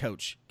position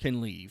coach can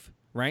leave,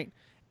 right?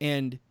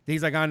 And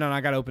he's like, oh no, I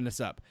got to open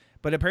this up.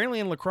 But apparently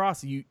in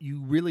lacrosse,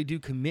 you really do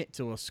commit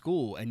to a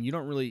school, and you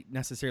don't really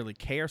necessarily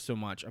care so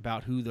much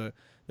about who the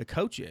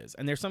coach is.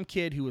 And there's some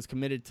kid who was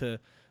committed to,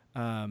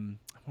 I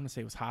want to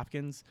say it was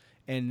Hopkins,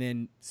 and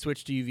then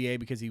switched to UVA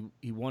because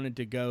he wanted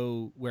to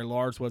go where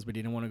Lars was, but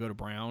he didn't want to go to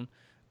Brown.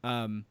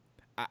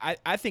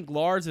 I think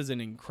Lars is an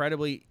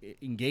incredibly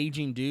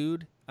engaging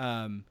dude.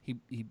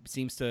 He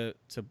seems to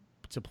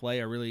play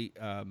a really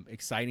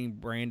exciting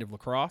brand of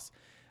lacrosse.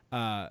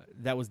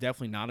 That was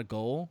definitely not a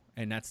goal,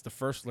 and that's the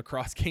first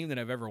lacrosse game that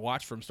I've ever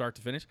watched from start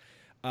to finish.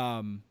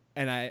 And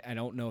I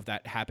don't know if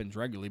that happens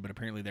regularly, but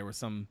apparently there was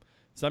some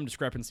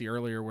discrepancy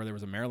earlier where there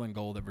was a Maryland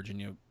goal that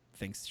Virginia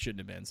thinks shouldn't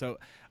have been. So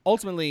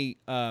ultimately,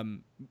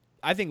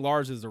 I think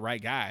Lars is the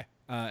right guy,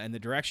 and the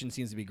direction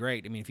seems to be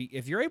great. I mean,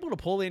 if you're able to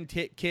pull in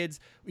kids,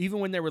 even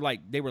when they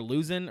were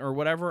losing or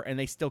whatever, and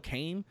they still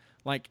came,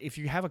 like, if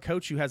you have a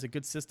coach who has a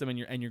good system and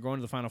you're going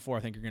to the Final Four, I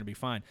think you're going to be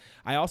fine.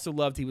 I also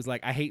loved, he was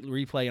like, I hate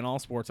replay in all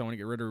sports. I want to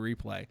get rid of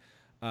replay.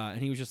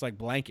 And he was just like,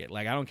 blanket.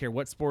 Like, I don't care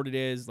what sport it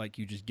is. Like,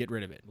 you just get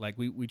rid of it. Like,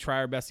 we try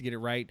our best to get it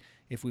right.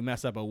 If we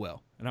mess up, oh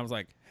well. And I was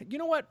like, you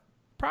know what?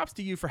 Props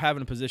to you for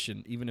having a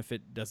position, even if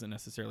it doesn't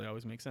necessarily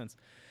always make sense.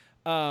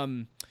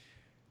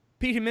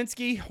 Pete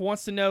Himinski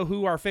wants to know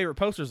who our favorite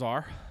posters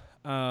are.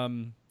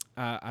 I'm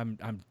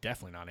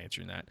definitely not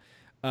answering that.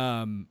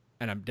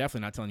 And I'm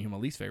definitely not telling you who my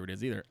least favorite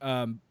is either.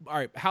 All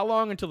right, how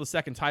long until the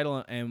second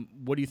title, and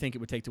what do you think it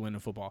would take to win in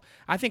football?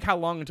 I think how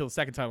long until the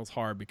second title is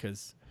hard,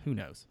 because who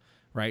knows,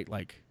 right?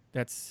 Like,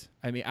 that's,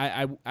 I mean,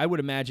 I would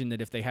imagine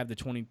that if they have the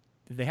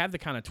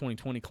kind of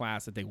 2020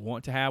 class that they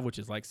want to have, which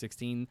is like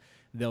 16,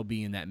 they'll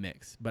be in that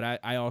mix. But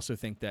I also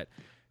think that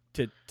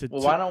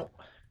why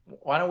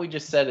don't we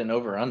just set an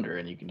over under,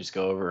 and you can just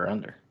go over or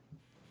under?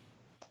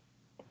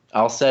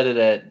 I'll set it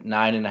at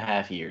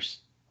 9.5 years.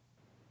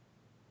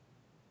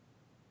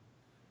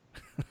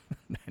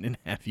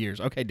 9.5 years.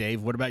 Okay,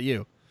 Dave, what about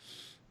you?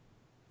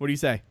 What do you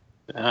say?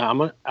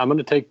 I'm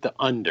gonna take the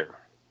under.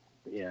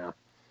 Yeah.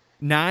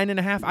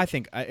 9.5. I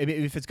think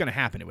if it's going to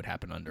happen, it would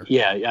happen under.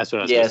 Yeah, that's what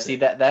I was. Yeah, see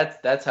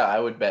that's how I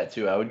would bet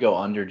too. I would go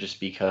under just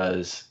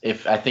because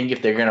if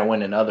they're going to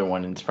win another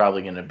one, it's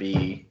probably going to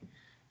be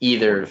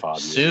either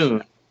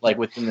soon, like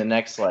within the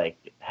next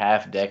like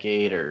half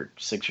decade or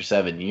 6 or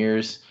 7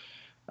 years,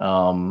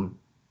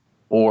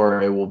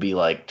 or it will be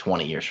like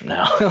 20 years from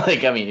now.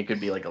 Like, I mean, it could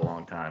be like a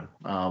long time.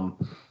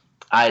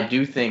 I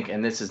do think,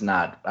 and this is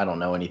not, I don't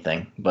know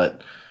anything,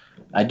 but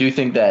I do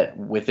think that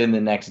within the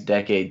next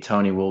decade,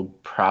 Tony will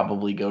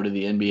probably go to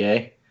the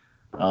NBA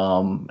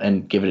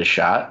and give it a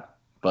shot.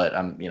 But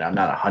I'm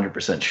not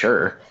 100%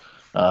 sure.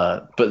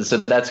 But so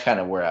that's kind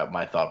of where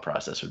my thought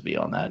process would be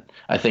on that.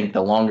 I think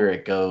the longer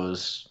it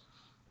goes,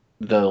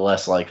 the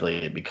less likely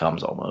it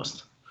becomes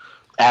almost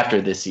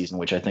after this season,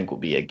 which I think will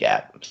be a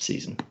gap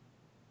season.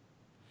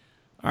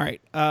 All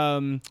right.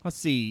 Let's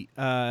see.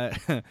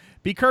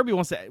 B. Kirby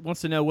wants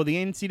to know, will the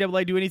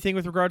NCAA do anything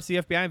with regards to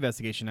the FBI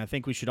investigation? I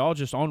think we should all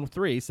just on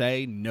 3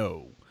 say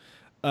no.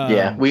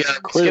 Yeah, we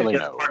clearly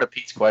skipped part of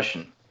Pete's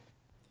question.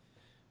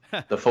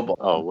 The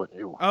football.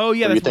 Oh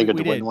yeah. Do you think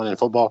it's win one in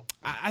football?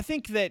 I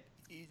think that,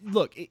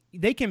 look,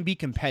 they can be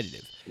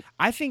competitive.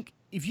 I think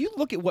if you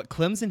look at what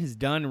Clemson has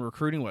done in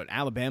recruiting, what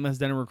Alabama has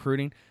done in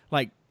recruiting,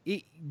 like,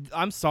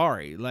 I'm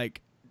sorry,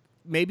 like,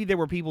 maybe there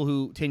were people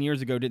who 10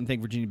 years ago didn't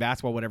think Virginia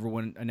basketball would ever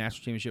win a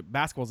national championship.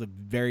 Basketball is a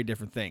very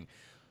different thing.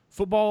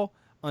 Football,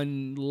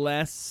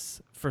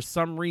 unless for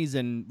some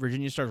reason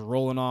Virginia starts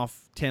rolling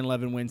off 10,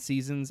 11 win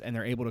seasons and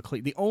they're able to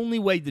clean, the only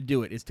way to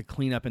do it is to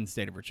clean up in the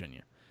state of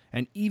Virginia.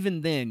 And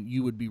even then,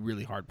 you would be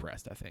really hard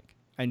pressed, I think.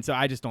 And so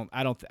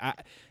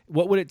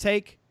what would it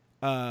take?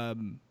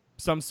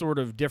 Some sort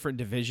of different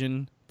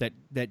division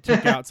that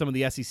took out some of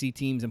the SEC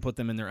teams and put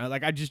them in there.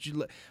 Like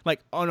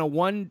on a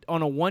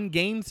one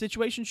game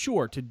situation,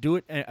 sure, to do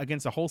it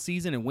against a whole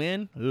season and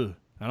win. Ugh,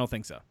 I don't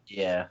think so.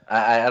 Yeah,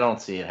 I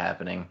don't see it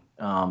happening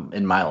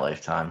in my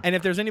lifetime. And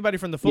if there's anybody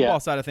from the football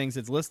side of things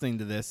that's listening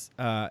to this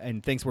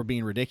and thinks we're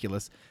being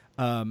ridiculous,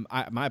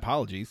 My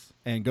apologies,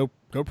 and go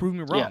prove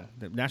me wrong. Yeah.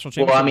 The national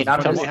Well, championship. I mean,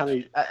 was Tell fun me to how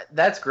watch. many.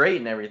 that's great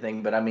and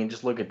everything, but I mean,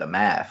 just look at the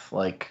math.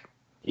 Like,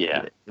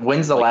 Yeah,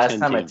 when's the like last 10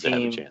 time a teams that have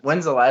a team? chance.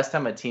 When's the last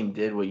time a team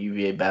did what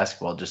UVA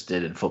basketball just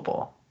did in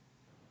football?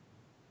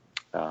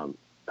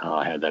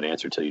 I had that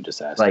answer till you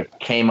just asked. Like,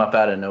 came up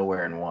out of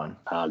nowhere and won.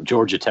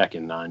 Georgia Tech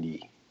in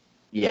 90,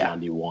 Yeah.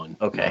 91,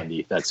 Okay.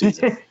 90 that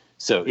season.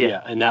 So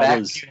yeah, and that back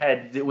was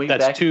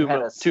that's two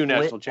a two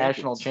national split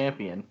national champions.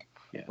 champion.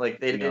 Yeah. Like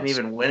they You know, didn't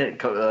even win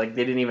it. Like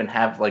they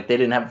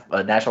didn't have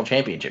a national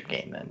championship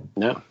game then.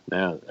 No,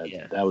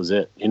 Yeah. that was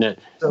it. You know,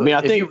 So I mean, I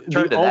if you think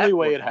return the to that only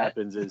way it format-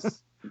 happens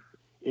is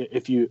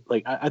if you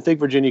like. I think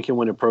Virginia can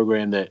win a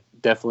program that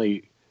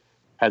definitely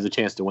has a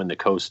chance to win the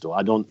Coastal.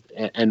 I don't,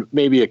 and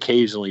maybe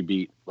occasionally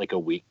beat like a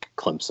weak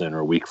Clemson or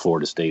a weak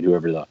Florida State,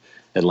 whoever the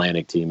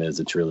Atlantic team is.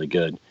 It's really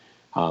good.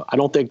 I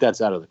don't think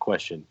that's out of the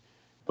question,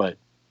 but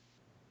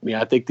I mean,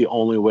 I think the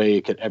only way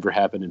it could ever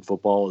happen in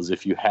football is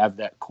if you have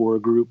that core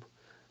group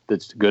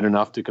that's good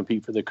enough to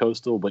compete for the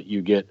Coastal, but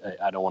you get,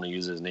 I don't want to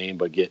use his name,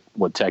 but get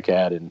what Tech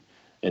had in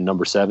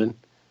number 7,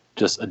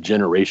 just a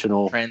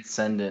generational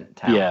transcendent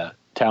talent.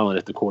 talent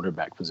at the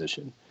quarterback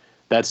position.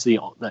 But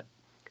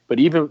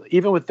even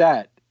with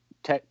that,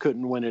 Tech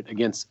couldn't win it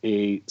against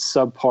a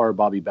subpar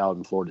Bobby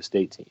Bowden Florida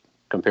State team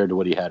compared to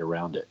what he had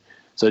around it.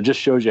 So it just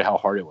shows you how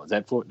hard it was.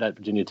 That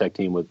Virginia Tech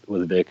team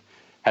with Vic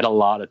had a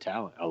lot of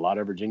talent, a lot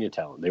of Virginia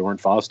talent. They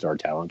weren't 5-star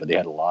talent, but they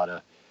had a lot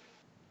of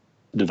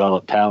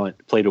developed talent,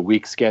 played a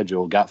weak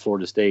schedule, got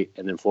Florida State,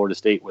 and then Florida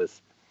State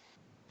with,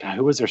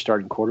 who was their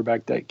starting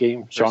quarterback that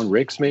game? Sean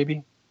Ricks,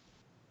 maybe?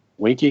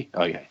 Winky?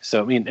 Okay.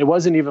 So, I mean, it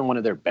wasn't even one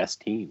of their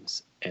best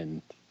teams,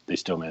 and they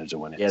still managed to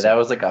win it. Yeah, So, that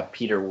was like a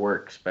Peter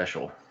Work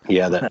special.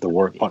 yeah, the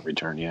work punt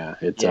return, yeah.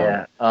 It's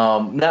Yeah.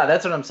 No,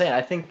 that's what I'm saying.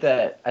 I think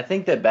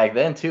that back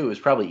then too it was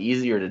probably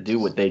easier to do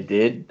what they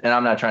did, and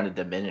I'm not trying to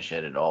diminish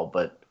it at all,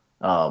 but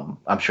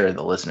I'm sure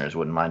the listeners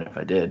wouldn't mind if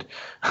I did.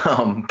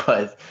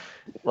 But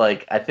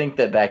like I think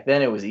that back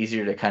then it was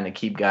easier to kind of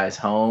keep guys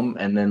home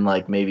and then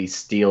like maybe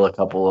steal a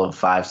couple of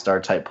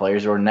 5-star type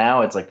players. Or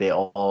now it's like they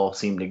all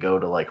seem to go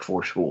to like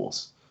 4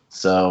 schools.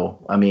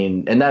 So I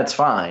mean, and that's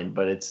fine,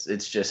 but it's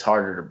just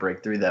harder to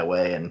break through that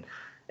way. And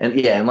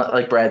yeah, and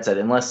like Brad said,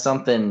 unless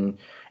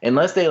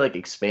they like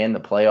expand the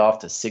playoff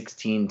to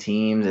 16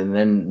 teams, and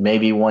then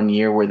maybe one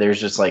year where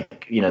there's just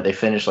like they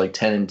finish like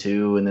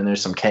 10-2, and then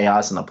there's some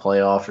chaos in the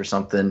playoff or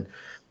something.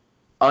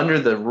 Under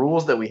the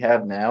rules that we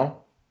have now,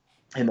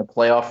 in the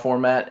playoff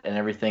format and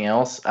everything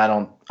else, I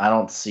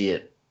don't see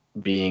it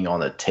being on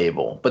the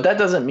table. But that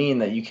doesn't mean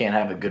that you can't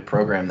have a good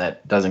program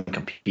that doesn't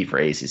compete for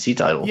ACC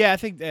titles. Yeah, I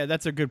think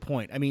that's a good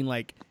point. I mean,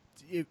 like,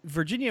 if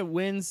Virginia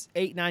wins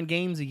 8-9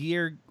 games a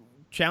year,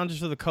 challenges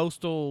for the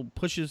Coastal,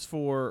 pushes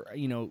for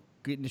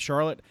getting to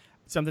Charlotte,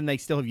 something they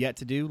still have yet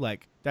to do.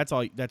 Like that's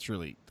all. That's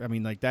really. I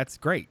mean, like that's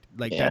great.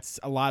 Like that's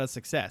a lot of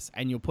success,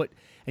 and you'll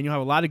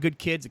have a lot of good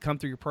kids that come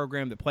through your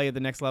program that play at the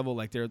next level.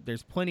 Like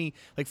there's plenty.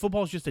 Like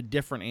football is just a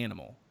different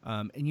animal,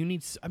 and you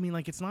need. I mean,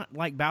 like it's not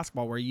like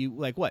basketball where you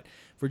like what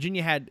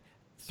Virginia had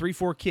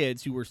 3-4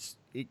 kids who were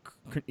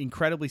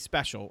incredibly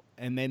special,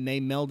 and then they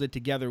melded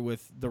together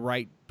with the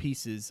right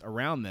pieces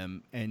around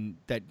them, and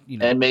that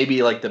and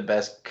maybe like the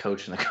best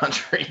coach in the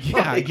country.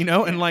 Yeah,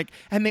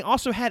 and they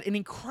also had an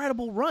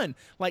incredible run,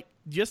 like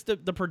just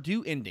the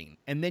Purdue ending,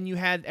 and then you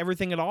had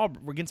everything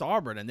against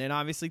Auburn, and then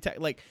obviously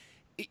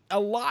a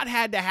lot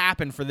had to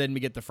happen for them to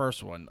get the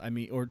first one. I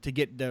mean, or to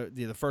get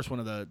the first one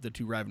of the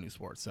 2 revenue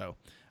sports. So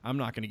I'm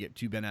not going to get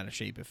too bent out of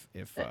shape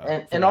if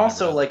and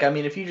also like I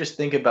mean, if you just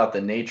think about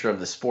the nature of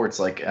the sports,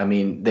 like I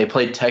mean, they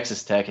played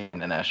Texas Tech in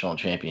the national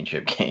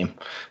championship game.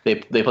 They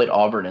played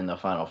Auburn in the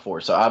Final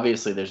Four. So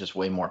obviously, there's just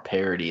way more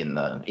parity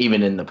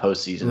even in the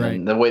postseason. Right.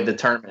 And the way the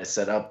tournament is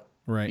set up,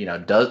 right?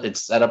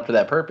 It's set up for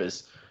that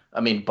purpose.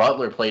 I mean,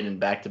 Butler played in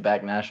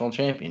back-to-back national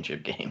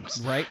championship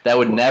games. Right. That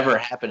would never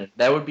happen.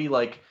 That would be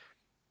like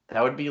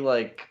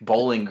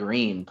Bowling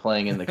Green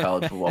playing in the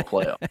college football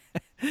playoff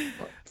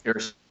or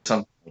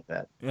something like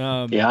that.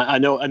 Yeah, I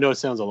know it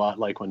sounds a lot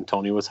like when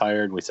Tony was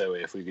hired. We said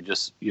if we could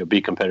just be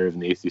competitive in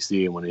the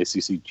ACC and win an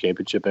ACC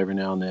championship every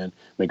now and then,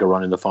 make a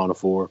run in the Final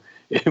Four,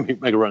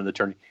 make a run in the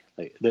tourney.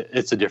 Like,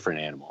 it's a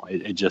different animal.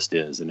 It just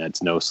is, and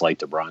that's no slight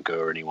to Bronco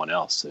or anyone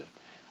else.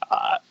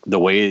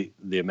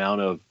 The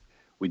amount of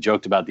we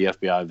joked about the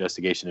FBI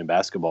investigation in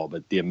basketball,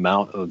 but the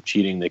amount of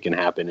cheating that can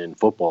happen in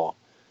football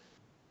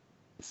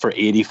for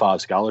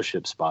 85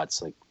 scholarship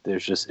spots, like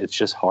it's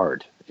just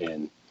hard.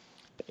 And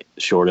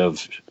short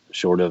of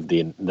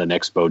the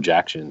next Bo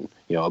Jackson,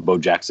 a Bo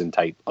Jackson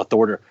type, a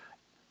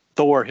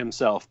Thor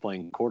himself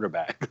playing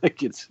quarterback,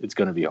 like it's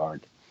going to be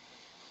hard.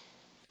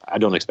 I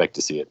don't expect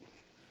to see it.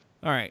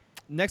 All right.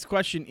 Next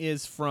question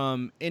is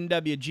from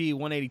NWG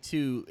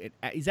 182.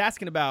 He's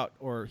asking about,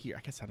 or here, I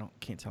guess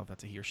can't tell if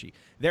that's a he or she.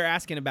 They're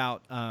asking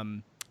about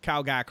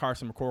Kyle Guy,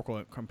 Carson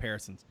McCorkle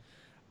comparisons.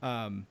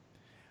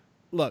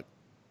 Look,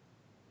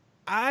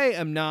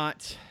 I'm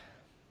not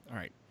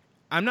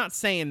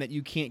saying that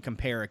you can't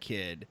compare a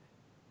kid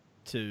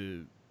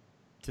to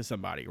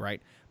somebody,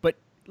 right? But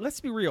let's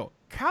be real.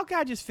 Kyle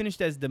Guy just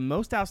finished as the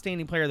most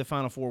outstanding player of the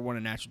Final Four, won a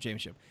national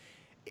championship.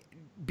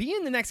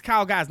 Being the next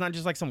Kyle Guy is not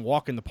just like some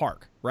walk in the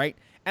park, right?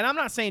 And I'm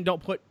not saying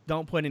don't put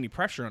any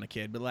pressure on a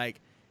kid, but like,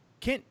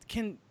 can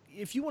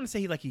if you want to say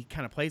he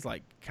kind of plays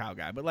like Kyle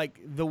Guy, but like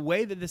the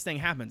way that this thing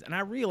happens, and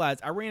I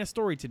realized I ran a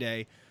story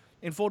today.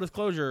 In full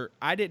disclosure,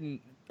 I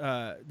didn't.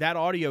 That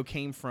audio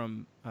came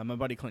from my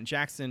buddy Clint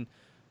Jackson,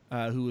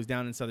 who was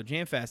down in Southern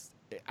Jam Fest.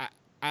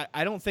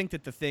 I don't think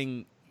that the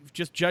thing,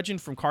 just judging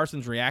from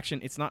Carson's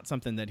reaction, it's not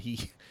something that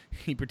he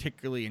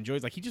particularly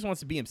enjoys. Like, he just wants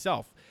to be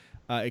himself.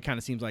 It kind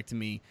of seems like to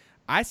me.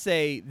 I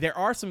say there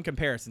are some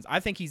comparisons. I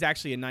think he's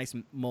actually a nice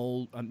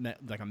mold,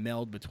 like a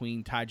meld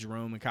between Ty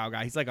Jerome and Kyle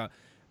Guy.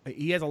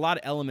 He has a lot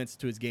of elements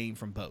to his game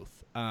from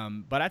both.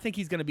 But I think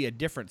he's going to be a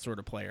different sort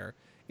of player,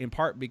 in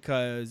part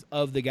because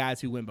of the guys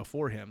who went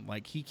before him.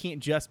 Like, he can't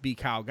just be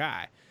Kyle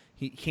Guy.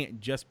 He can't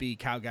just be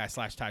Kyle Guy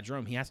 / Ty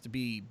Jerome. He has to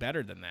be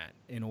better than that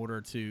in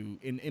order to,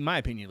 in my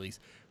opinion at least,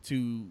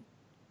 to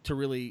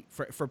really,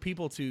 for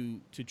people to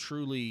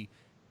truly,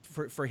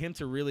 for him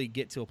to really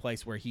get to a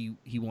place where he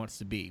wants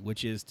to be,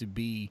 which is to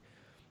be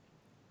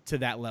to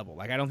that level.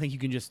 Like, I don't think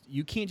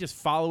you can't just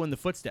follow in the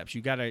footsteps.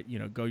 You got to,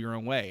 go your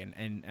own way.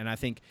 And I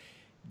think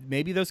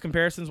maybe those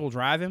comparisons will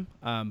drive him.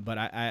 But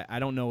I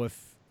don't know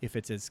if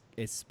it's as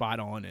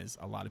spot on as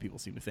a lot of people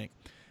seem to think.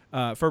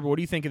 Ferber, what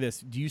do you think of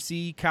this? Do you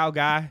see Kyle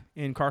Guy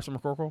in Carson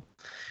McCorkle?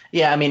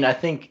 Yeah, I mean, I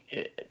think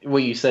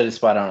what you said is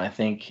spot on. I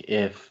think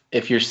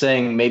if you're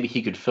saying maybe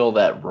he could fill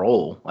that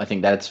role, I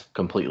think that's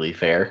completely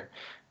fair.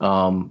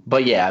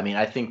 But yeah, I mean,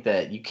 I think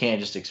that you can't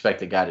just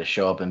expect a guy to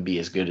show up and be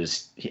as good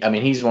as – I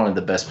mean, he's one of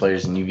the best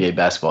players in UVA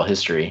basketball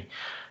history.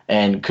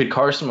 And could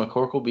Carson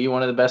McCorkle be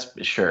one of the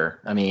best? Sure.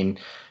 I mean,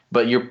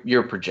 but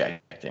you're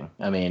projecting.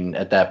 I mean,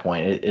 at that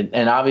point,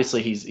 and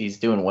obviously he's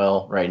doing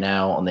well right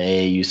now on the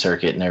AAU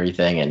circuit and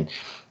everything, and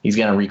he's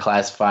going to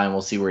reclassify, and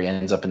we'll see where he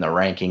ends up in the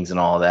rankings and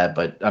all of that.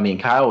 But I mean,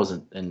 Kyle was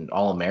an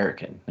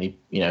All-American.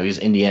 He's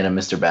Indiana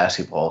Mr.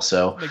 Basketball.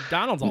 So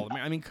McDonald's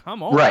All-American. I mean,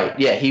 come on. Right?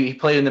 Yeah, he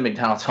played in the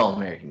McDonald's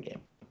All-American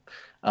game.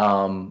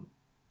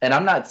 And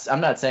I'm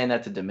not saying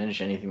that to diminish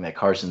anything that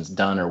Carson's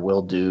done or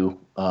will do.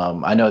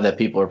 I know that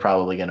people are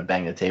probably going to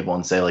bang the table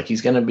and say, like,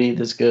 he's going to be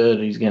this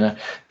good.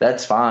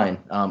 That's fine.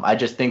 I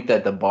just think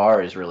that the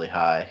bar is really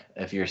high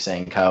if you're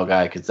saying Kyle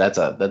Guy, because that's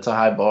a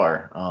high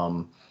bar.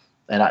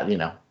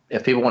 And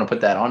if people want to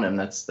put that on him,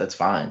 that's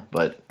fine.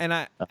 But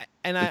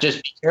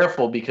just be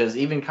careful, because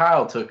even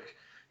Kyle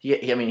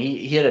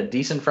he had a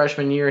decent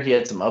freshman year. He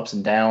had some ups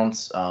and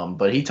downs,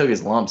 but he took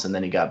his lumps and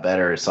then he got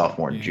better his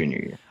sophomore and junior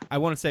year. I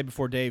want to say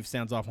before Dave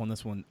sounds off on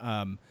this one,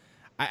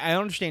 I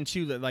understand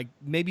too that like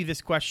maybe this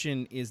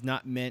question is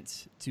not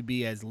meant to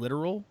be as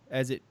literal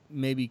as it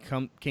maybe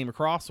came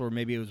across, or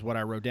maybe it was what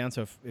I wrote down.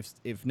 So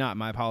if not,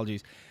 my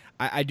apologies.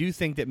 I do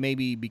think that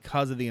maybe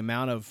because of the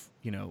amount of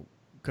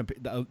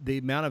the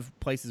amount of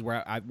places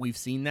where we've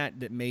seen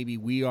that maybe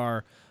we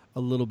are a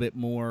little bit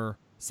more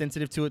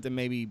sensitive to it than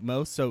maybe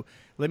most. So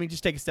let me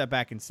just take a step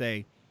back and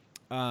say,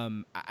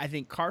 I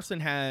think Carson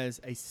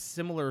has a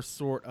similar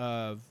sort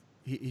of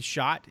his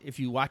shot. If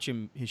you watch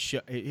him,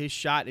 his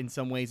shot in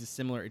some ways is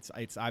similar.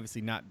 It's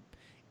obviously not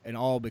at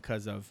all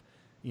because of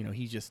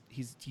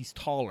he's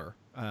taller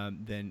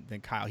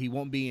than Kyle. He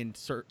won't be in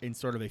sort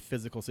of a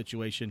physical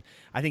situation.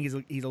 I think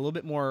he's a little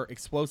bit more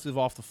explosive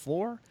off the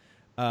floor.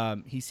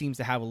 He seems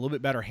to have a little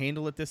bit better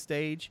handle at this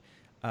stage.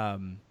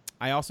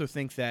 I also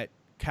think that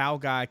Kyle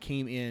Guy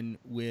came in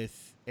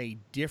with a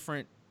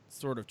different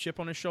sort of chip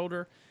on his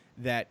shoulder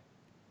that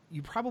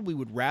you probably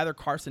would rather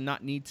Carson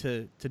not need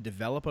to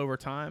develop over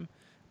time,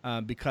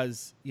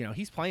 because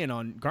he's playing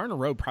on Gardner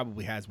Road.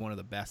 Probably has one of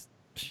the best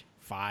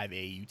 5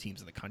 AAU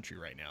teams in the country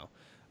right now.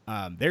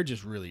 They're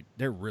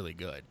really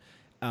good,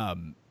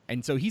 and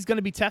so he's going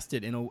to be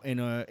tested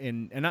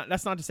and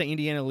that's not to say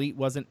Indiana Elite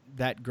wasn't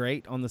that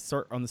great on the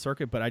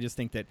circuit, but I just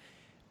think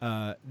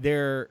that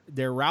their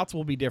routes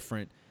will be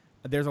different.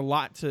 There is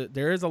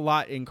a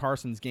lot in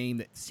Carson's game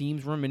that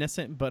seems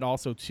reminiscent, but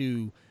also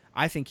too,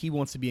 I think he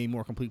wants to be a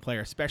more complete player,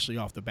 especially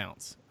off the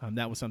bounce.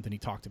 That was something he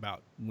talked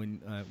about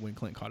when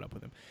Clint caught up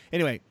with him.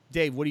 Anyway,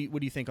 Dave, what do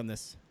you think on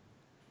this?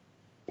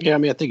 Yeah, I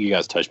mean, I think you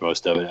guys touched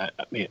most of it.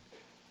 I mean,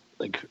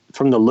 like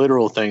from the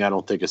literal thing, I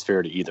don't think it's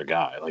fair to either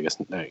guy. Like,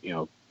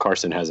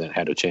 Carson hasn't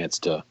had a chance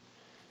to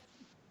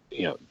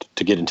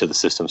get into the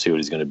system, see what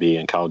he's going to be,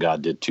 and Kyle Guy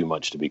did too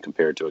much to be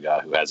compared to a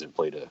guy who hasn't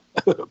played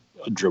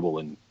a dribble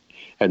and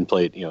hadn't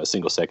played a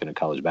single second in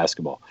college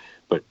basketball.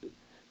 But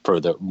for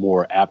the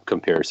more apt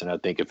comparison, I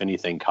think if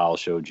anything, Kyle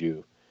showed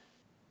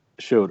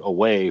a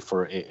way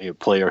for a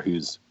player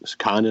who's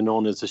kind of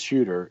known as a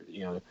shooter,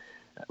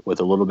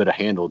 with a little bit of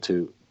handle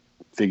to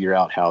figure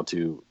out how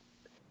to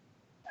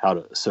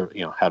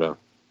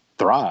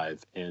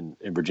thrive in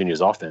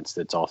Virginia's offense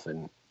that's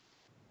often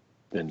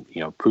been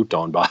pooped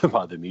on by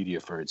the media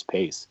for its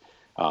pace,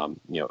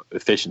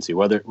 efficiency.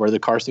 Whether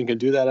Carson can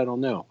do that, I don't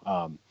know.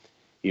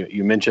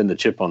 You mentioned the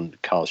chip on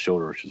Kyle's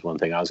shoulder, which is one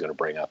thing I was going to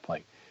bring up.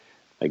 Like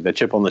the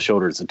chip on the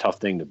shoulder is a tough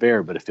thing to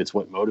bear, but if it's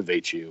what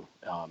motivates you,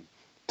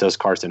 does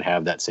Carson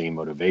have that same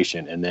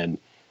motivation? And then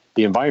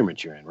the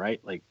environment you're in, right?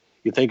 Like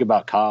you think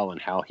about Kyle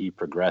and how he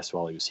progressed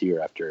while he was here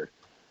after,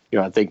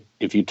 I think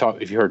if you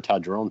heard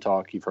Todd Jerome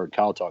talk, you've heard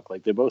Kyle talk,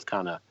 like they both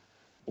kind of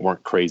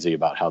weren't crazy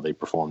about how they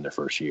performed their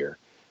first year.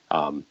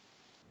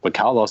 But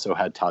Kyle also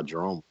had Todd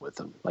Jerome with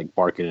him, like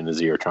barking in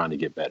his ear, trying to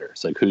get better.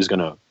 It's like, who's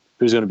going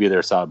to be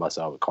there side by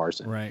side with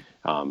Carson? Right.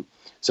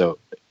 So,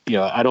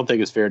 I don't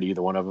think it's fair to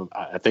either one of them.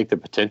 I think the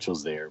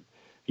potential's there,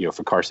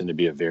 for Carson to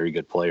be a very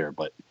good player,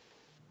 but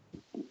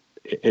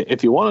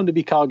if you want him to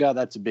be Kyle Guy,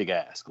 that's a big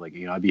ask. Like,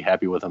 I'd be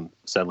happy with him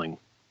settling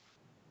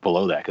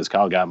below that because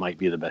Kyle Guy might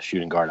be the best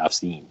shooting guard I've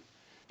seen,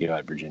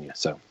 at Virginia.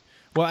 So,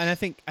 well, and I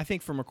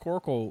think for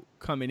McCorkle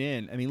coming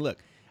in, I mean, look,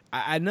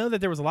 I know that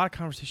there was a lot of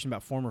conversation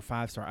about former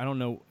 5-star. I don't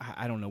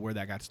know where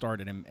that got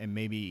started, and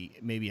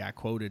maybe I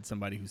quoted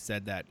somebody who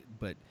said that,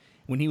 but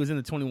when he was in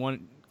the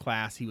 21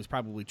 class, he was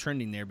probably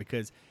trending there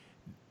because.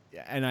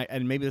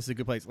 And maybe this is a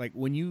good place. Like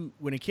when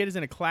a kid is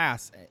in a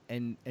class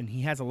and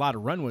he has a lot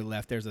of runway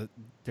left, there's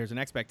an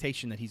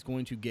expectation that he's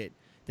going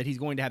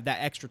to have that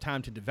extra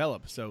time to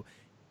develop, so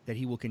that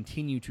he will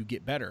continue to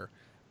get better,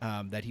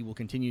 that he will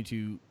continue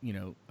to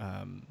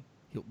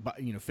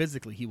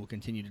physically he will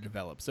continue to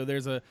develop.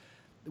 So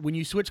when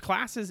you switch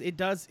classes, it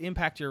does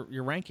impact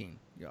your ranking.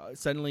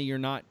 Suddenly you're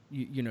not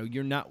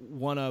you're not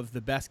one of the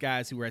best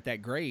guys who were at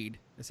that grade.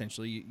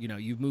 Essentially,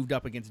 you've moved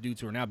up against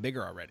dudes who are now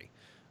bigger already.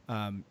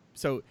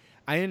 So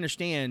I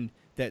understand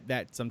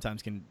that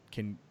sometimes can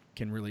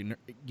really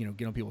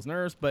get on people's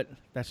nerves, but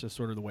that's just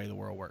sort of the way the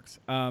world works.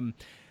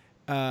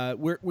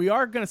 We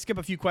are going to skip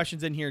a few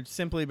questions in here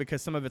simply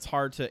because some of it's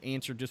hard to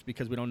answer just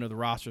because we don't know the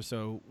roster.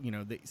 So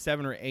the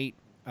 7 or 8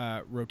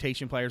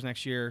 rotation players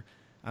next year.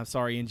 I'm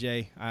sorry,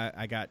 NJ.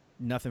 I got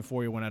nothing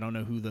for you when I don't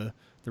know who the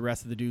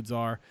rest of the dudes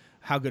are.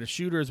 How good a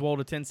shooter is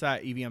Wolde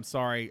Tensai? Evie, I'm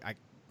sorry.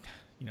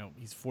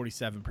 He's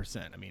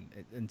 47%. I mean,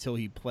 until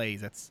he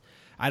plays,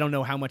 I don't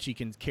know how much he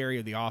can carry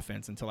of the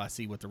offense until I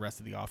see what the rest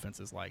of the offense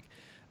is like.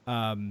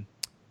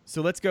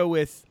 So let's go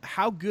with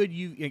how good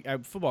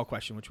football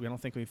question, which we don't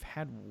think we've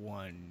had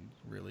one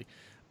really.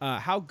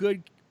 How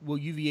good will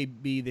UVA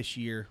be this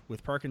year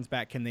with Perkins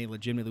back? Can they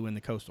legitimately win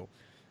the Coastal?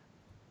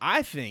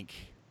 I think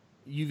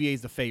UVA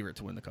is the favorite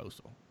to win the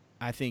Coastal.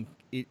 I think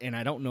and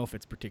I don't know if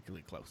it's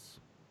particularly close.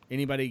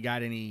 Anybody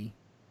got any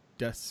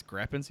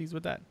discrepancies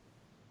with that?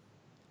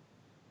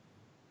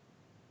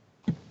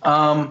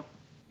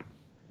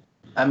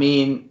 I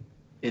mean,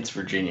 it's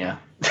Virginia.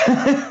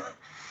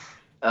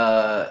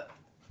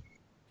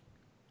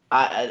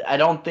 I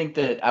don't think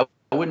that I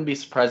wouldn't be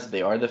surprised if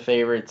they are the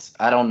favorites.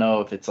 I don't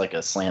know if it's like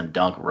a slam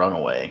dunk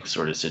runaway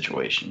sort of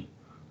situation.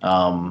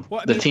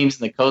 The teams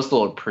in the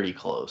Coastal are pretty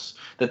close.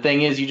 The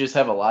thing is, you just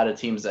have a lot of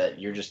teams that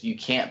you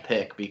can't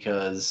pick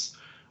because,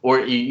 or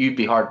you'd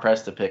be hard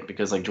pressed to pick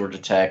because like Georgia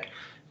Tech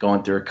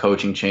going through a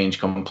coaching change,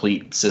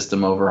 complete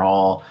system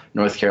overhaul.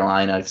 North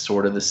Carolina,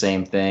 sort of the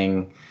same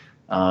thing.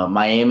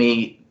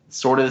 Miami,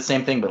 sort of the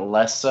same thing, but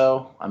less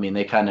so. I mean,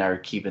 they kind of are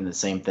keeping the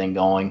same thing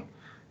going.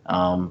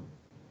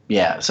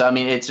 Yeah, so I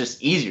mean, it's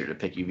just easier to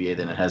pick UVA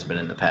than it has been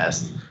in the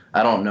past.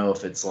 I don't know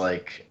if it's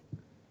like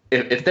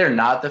if they're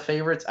not the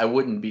favorites, I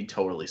wouldn't be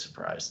totally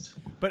surprised.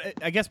 But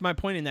I guess my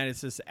point in that is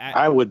just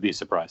I would be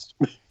surprised.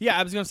 Yeah,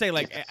 I was gonna say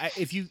like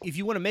if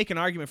you want to make an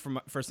argument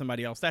for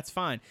somebody else, that's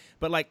fine.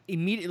 But like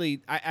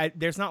immediately,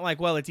 there's not like,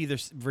 well, it's either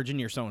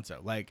Virginia or so and so.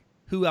 Like,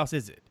 who else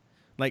is it?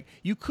 Like,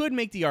 you could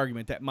make the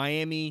argument that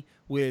Miami,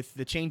 with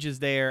the changes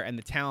there and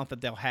the talent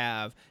that they'll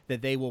have,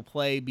 that they will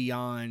play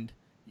beyond,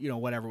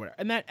 whatever.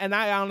 And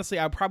I honestly,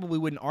 I probably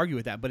wouldn't argue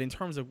with that. But in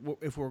terms of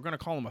if we're going to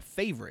call them a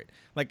favorite,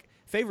 like,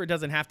 favorite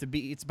doesn't have to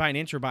be, it's by an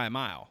inch or by a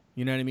mile.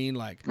 You know what I mean?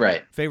 Like,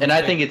 right. And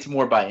I think it's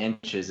more by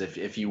inches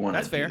if you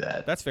want to do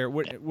that. That's fair.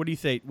 What do you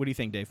think? What do you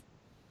think, Dave?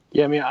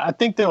 Yeah, I mean, I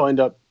think they'll end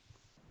up,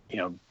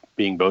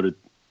 being voted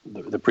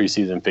the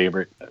preseason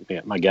favorite. I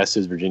mean, my guess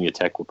is Virginia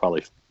Tech will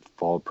probably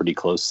fall pretty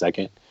close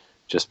second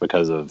just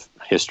because of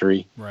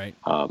history. Right.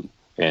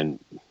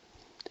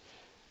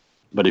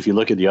 But if you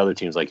look at the other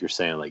teams, like you're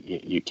saying, like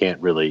you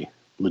can't really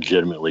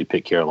legitimately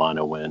pick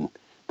Carolina when,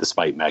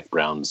 despite Mac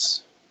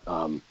Brown's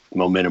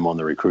momentum on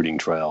the recruiting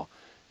trail,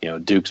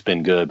 Duke's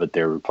been good, but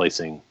they're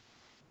replacing,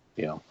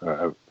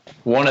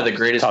 one of the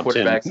greatest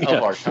quarterbacks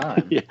of our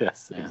time.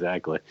 Yes, yeah.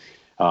 Exactly.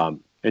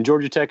 And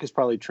Georgia Tech is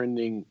probably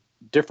trending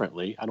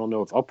differently. I don't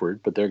know if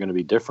upward, but they're going to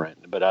be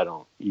different. But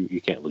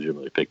you can't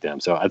legitimately pick them.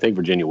 So I think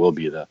Virginia will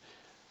be the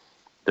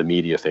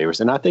media favorites,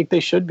 and I think they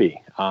should be.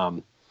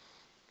 I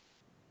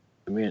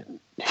mean,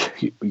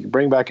 you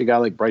bring back a guy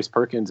like Bryce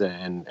Perkins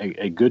and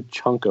a good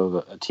chunk of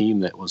a team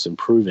that was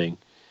improving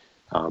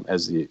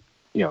as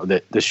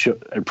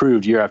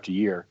improved year after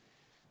year.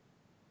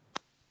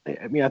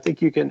 I mean, I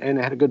think you can, and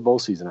had a good bowl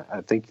season.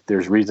 I think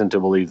there's reason to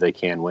believe they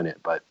can win it,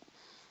 but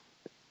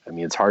I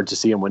mean, it's hard to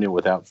see them win it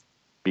without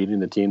beating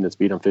the team that's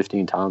beat them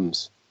 15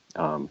 times.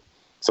 So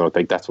I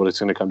think that's what it's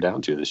going to come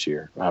down to this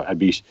year.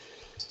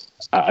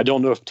 I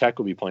don't know if Tech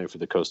will be playing for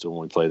the Coastal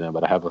when we play them,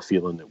 but I have a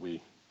feeling that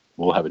we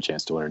will have a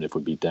chance to win it if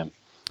we beat them.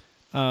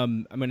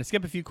 I'm going to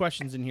skip a few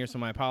questions in here, so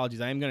my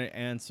apologies. I am going to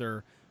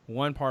answer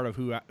one part of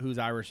Who's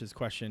Irish's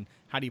question.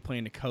 How do you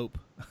plan to cope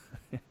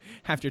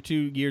after 2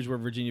 years where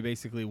Virginia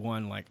basically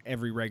won like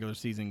every regular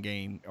season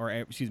game, or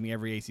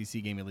every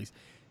ACC game at least.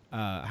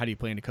 How do you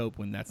plan to cope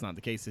when that's not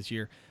the case this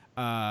year?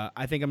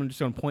 I think I'm just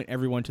going to point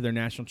everyone to their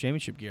national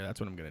championship gear. That's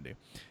what I'm going to do.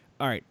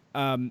 All right.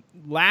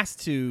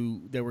 Last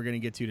two that we're going to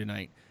get to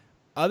tonight.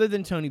 Other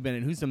than Tony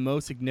Bennett, who's the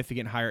most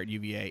significant hire at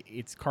UVA?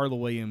 It's Carla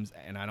Williams,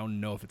 and I don't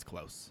know if it's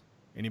close.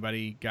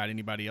 Anybody got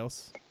anybody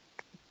else?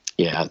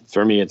 Yeah,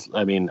 for me,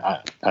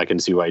 I can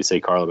see why you say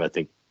Carla, but I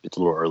think it's a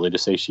little early to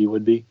say she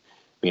would be.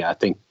 I mean,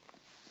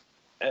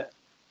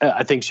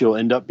 I think she'll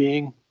end up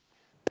being,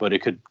 but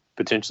it could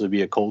potentially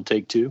be a cold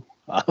take too.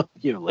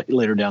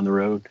 Later down the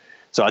road.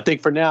 So I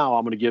think for now,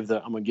 I'm going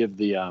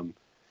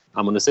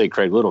to say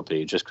Craig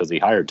Littlepage just because he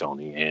hired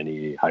Tony and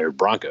he hired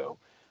Bronco.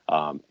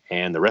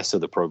 And the rest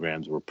of the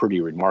programs were pretty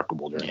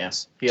remarkable during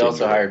this. He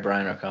also hired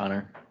Brian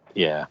O'Connor.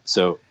 Yeah.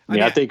 So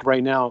I think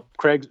right now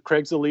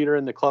Craig's the leader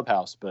in the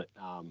clubhouse, but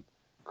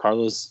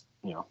Carla's,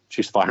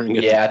 she's firing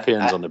at the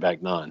pins on the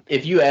back nine.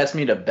 If you asked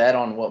me to bet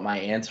on what my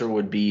answer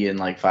would be in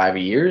like 5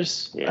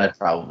 years, I'd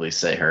probably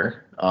say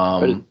her.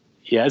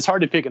 It's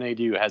hard to pick an AD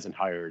who hasn't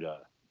hired a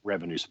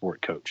revenue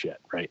sport coach yet,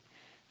 right?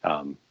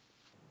 And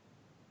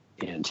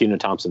Tina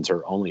Thompson's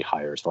her only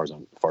hire as far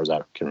as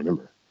I can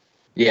remember.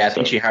 Yeah, I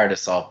think she hired a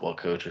softball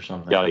coach or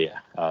something. Oh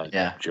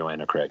yeah,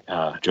 Joanna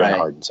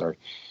Harden. Sorry.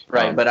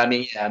 Right, but I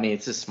mean,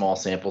 it's a small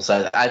sample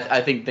size.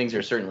 I think things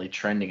are certainly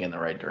trending in the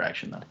right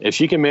direction, though. If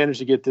she can manage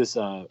to get this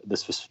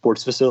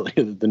sports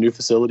facility, the new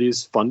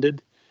facilities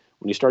funded,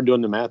 when you start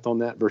doing the math on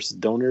that versus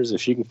donors,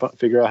 if she can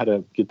figure out how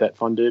to get that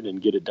funded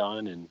and get it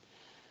done, and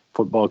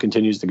football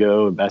continues to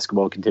go and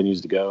basketball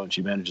continues to go, and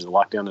she manages to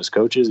lock down those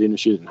coaches, even if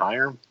she didn't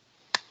hire them,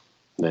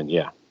 then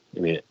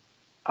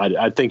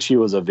I think she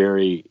was a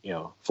very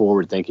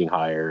forward-thinking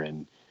hire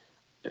and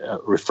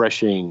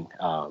refreshing.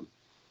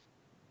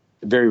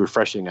 Very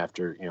refreshing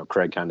after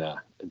Craig kind of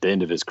at the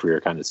end of his career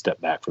kind of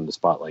stepped back from the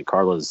spotlight.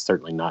 Carla is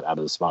certainly not out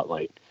of the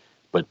spotlight,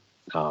 but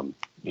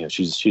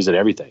she's at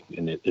everything,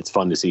 and it's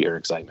fun to see her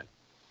excitement.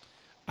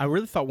 I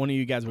really thought one of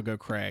you guys would go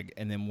Craig,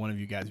 and then one of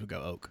you guys would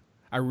go Oak.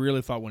 I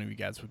really thought one of you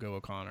guys would go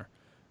O'Connor.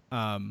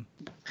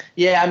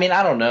 Yeah, I mean,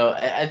 I don't know.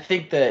 I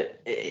think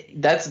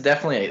that's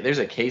definitely there's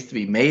a case to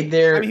be made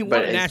there. I mean,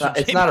 but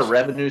it's not a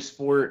revenue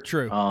sport.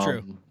 True.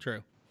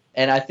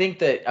 And I think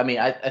that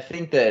I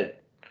think that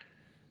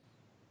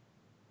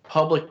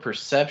public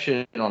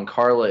perception on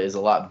Carla is a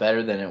lot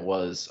better than it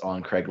was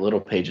on Craig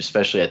Littlepage,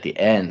 especially at the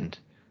end.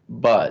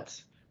 But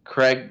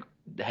Craig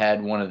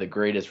had one of the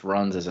greatest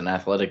runs as an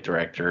athletic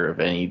director of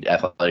any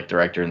athletic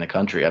director in the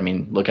country. I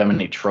mean, look how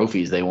many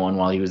trophies they won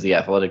while he was the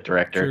athletic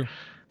director.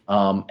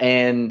 True.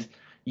 And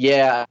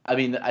yeah, I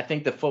mean, I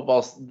think the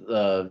football,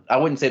 I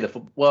wouldn't say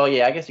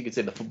I guess you could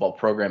say the football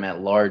program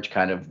at large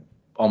kind of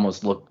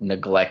almost looked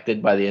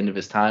neglected by the end of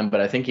his time, but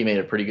I think he made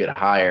a pretty good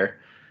hire.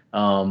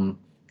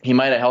 He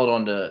might have held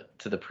on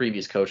to the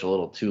previous coach a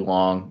little too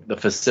long. The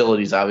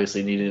facilities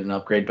obviously needed an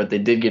upgrade, but they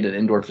did get an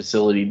indoor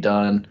facility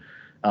done.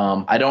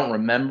 I don't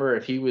remember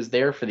if he was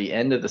there for the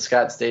end of the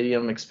Scott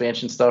Stadium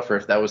expansion stuff or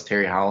if that was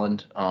Terry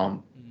Holland. I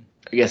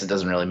guess it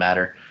doesn't really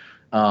matter.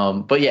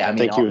 But yeah, I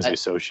think he was the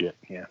associate.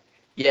 Yeah.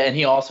 Yeah, and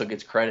he also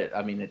gets credit,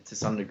 to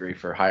some degree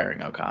for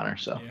hiring O'Connor.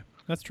 So yeah,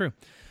 that's true.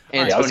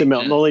 And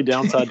the only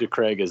downside to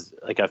Craig is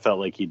I felt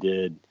like he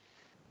didn't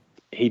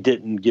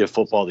give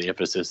football the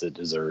emphasis it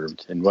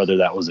deserved, and whether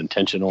that was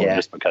intentional or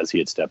just because he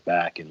had stepped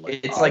back and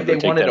it's like they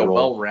wanted a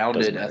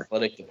well-rounded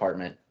athletic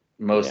department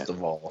most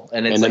of all,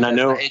 and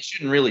it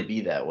shouldn't really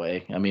be that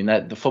way. I mean,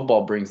 that the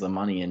football brings the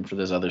money in for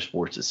those other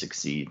sports to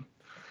succeed.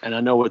 And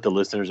I know what the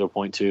listeners will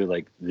point to,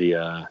 like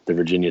the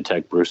Virginia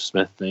Tech Bruce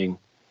Smith thing.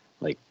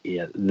 Like,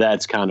 yeah,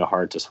 that's kind of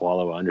hard to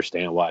swallow. I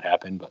understand why it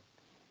happened, but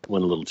it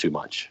went a little too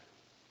much.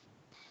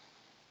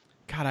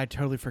 God, I'd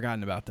totally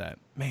forgotten about that.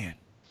 Man.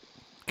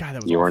 God,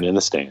 that was you awful. weren't in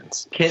the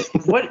stands. Can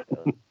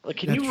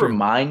you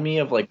remind me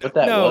of what that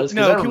was?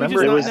 No, I remember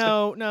we'll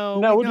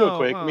do it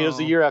quick. I mean, it was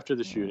a year after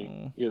the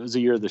shooting. It was a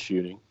year of the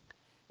shooting,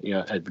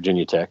 at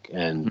Virginia Tech,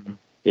 and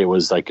it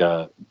was like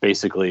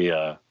basically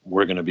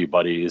we're going to be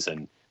buddies,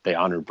 and they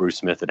honored Bruce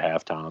Smith at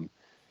halftime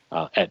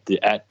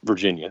at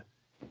Virginia.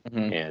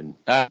 Mm-hmm. And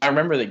I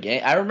remember the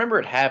game. I remember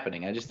it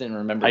happening. I just didn't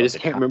remember. I just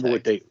can't remember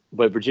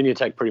but Virginia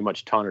Tech pretty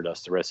much taunted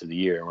us the rest of the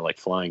year, and we're like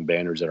flying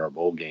banners at our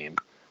bowl game.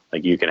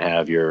 Like, you can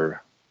have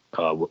your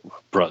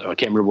brother. I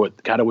can't remember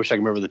what. God, I wish I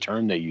could remember the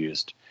term they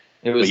used.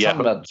 It was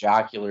something about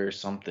jocular or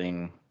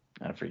something.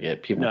 I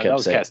forget. People kept that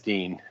was saying.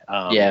 Castine.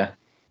 Yeah,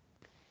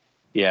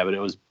 but it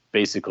was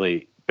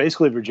basically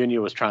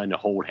Virginia was trying to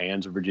hold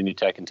hands with Virginia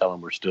Tech and tell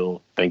them we're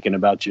still thinking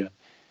about you,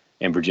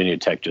 and Virginia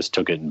Tech just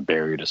took it and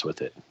buried us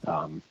with it.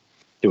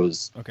 It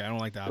was okay. I don't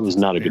like that. It was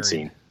not a good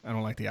scene. I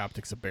don't like the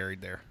optics of buried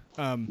there.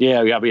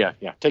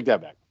 Yeah. Take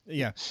that back.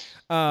 Yeah.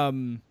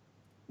 No,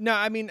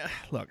 I mean,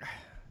 look,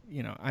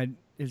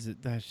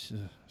 that's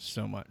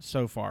so much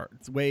so far.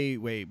 It's way,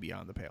 way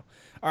beyond the pale.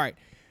 All right.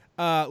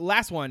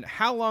 Last one.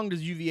 How long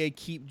does UVA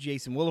keep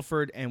Jason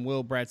Williford, and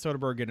will Brad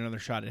Soderberg get another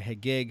shot at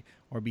head gig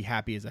or be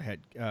happy as an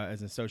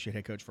associate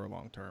head coach for a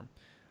long term?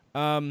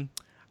 All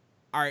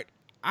right.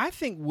 I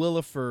think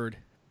Williford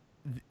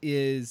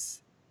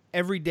is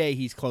every day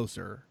he's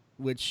closer,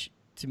 which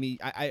to me,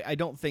 I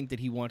don't think that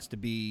he wants to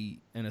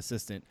be an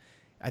assistant.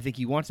 I think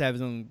he wants to have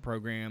his own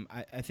program.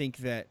 I think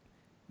that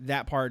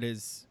part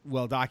is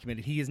well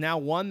documented. He has now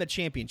won the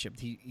championship.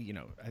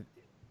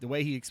 The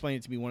way he explained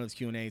it to me, one of those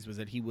Q&As was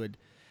that he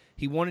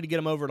wanted to get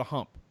them over the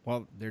hump.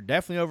 Well, they're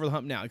definitely over the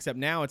hump now, except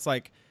now it's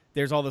like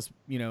there's all this,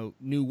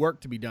 new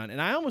work to be done.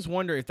 And I almost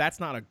wonder if that's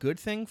not a good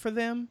thing for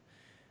them.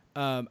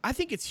 I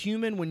think it's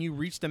human when you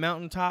reach the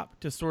mountaintop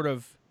to sort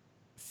of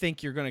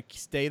think you're going to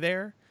stay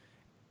there.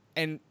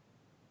 And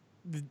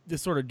the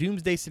sort of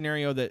doomsday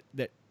scenario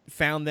that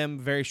found them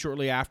very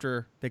shortly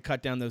after they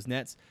cut down those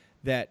nets,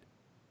 that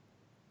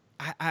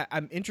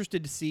I'm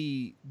interested to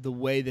see the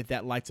way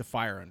that lights a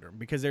fire under him,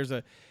 because there's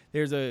a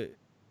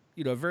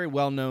very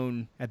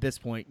well-known at this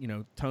point,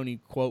 Tony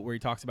quote where he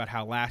talks about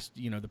how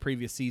the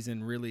previous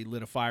season really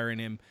lit a fire in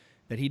him,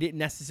 that he didn't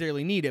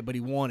necessarily need it, but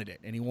he wanted it,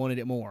 and he wanted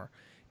it more.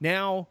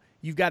 Now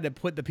you've got to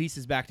put the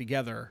pieces back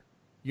together.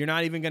 You're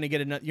not even going to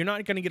get you're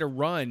not going to get a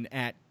run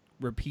at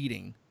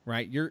repeating,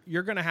 right?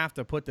 You're going to have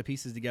to put the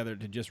pieces together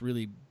to just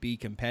really be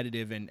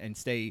competitive and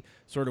stay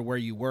sort of where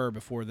you were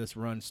before this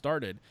run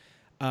started.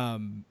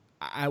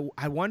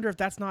 I wonder if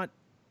that's not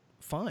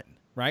fun,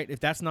 right? If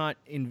that's not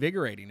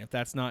invigorating, if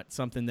that's not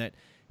something that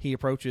he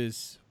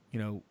approaches,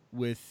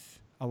 with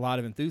a lot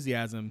of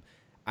enthusiasm.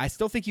 I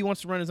still think he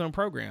wants to run his own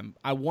program.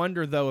 I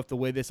wonder, though, if the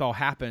way this all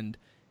happened,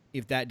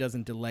 if that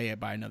doesn't delay it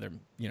by another,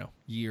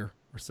 year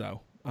or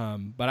so.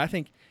 But I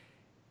think,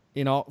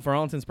 for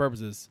all intents and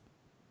purposes,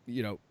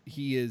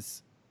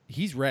 he's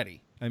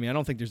ready. I mean, I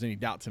don't think there's any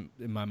doubts in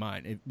my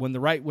mind. When the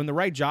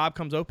right job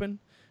comes open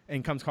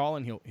and comes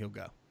calling, he'll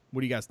go.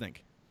 What do you guys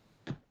think?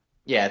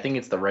 Yeah, I think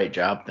it's the right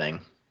job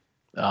thing.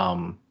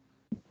 Ron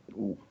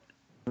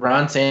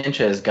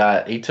Sanchez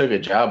took a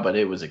job, but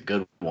it was a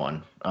good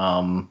one.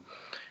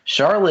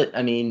 Charlotte,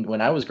 I mean,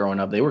 when I was growing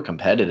up, they were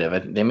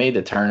competitive. They made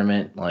the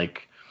tournament.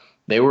 Like,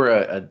 they were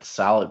a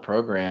solid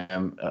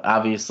program.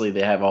 Obviously,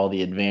 they have all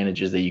the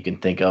advantages that you can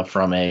think of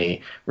from a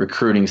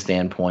recruiting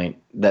standpoint.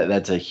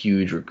 That's a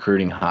huge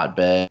recruiting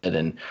hotbed,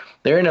 and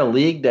they're in a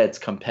league that's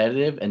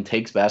competitive and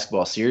takes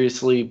basketball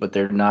seriously, but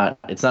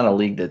it's not a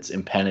league that's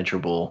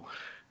impenetrable.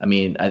 I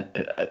mean,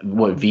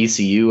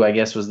 VCU, I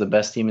guess, was the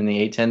best team in the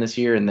A-10 this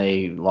year, and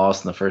they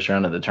lost in the first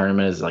round of the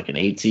tournament as like an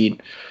 8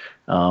 seed.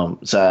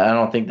 So I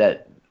don't think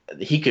that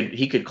he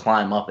could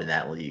climb up in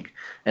that league.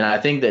 And I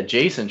think that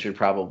Jason should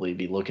probably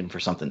be looking for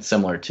something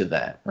similar to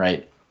that,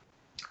 right?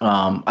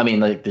 I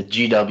mean, like the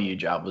GW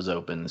job was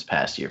open this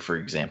past year, for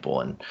example,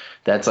 and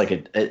that's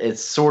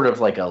it's sort of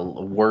like a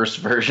worse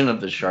version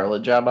of the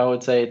Charlotte job, I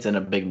would say. It's in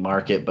a big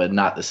market, but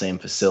not the same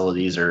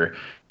facilities or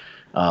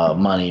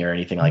money or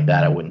anything like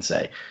that, I wouldn't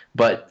say.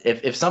 But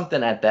if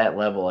something at that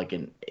level, like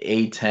an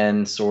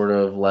A-10 sort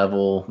of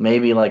level,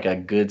 maybe like a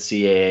good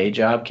CAA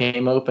job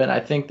came open, I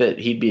think that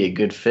he'd be a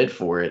good fit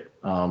for it.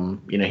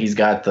 He's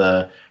got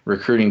the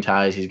recruiting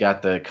ties, he's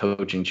got the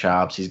coaching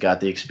chops, he's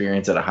got the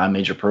experience at a high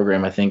major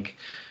program. I think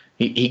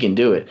he can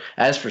do it.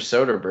 As for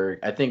Soderberg,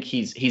 I think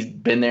he's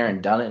been there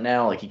and done it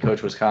now. Like, he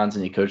coached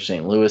Wisconsin, he coached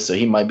St. Louis, so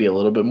he might be a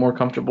little bit more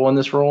comfortable in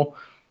this role.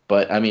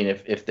 But I mean,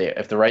 if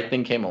the right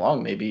thing came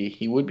along, maybe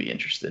he would be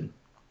interested.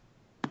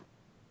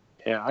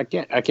 Yeah, I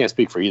can't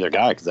speak for either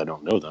guy because I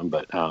don't know them,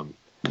 but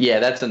yeah,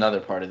 that's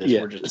another part of this.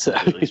 Yeah, we're just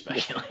completely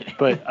speculating.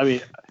 But I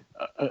mean,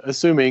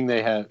 assuming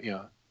they have,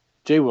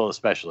 Jay Will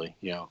especially,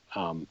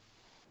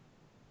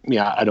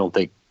 I don't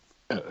think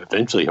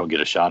eventually he'll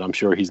get a shot. I'm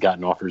sure he's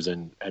gotten offers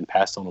and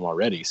passed on them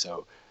already.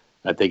 So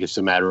I think it's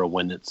a matter of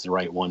when it's the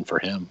right one for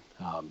him.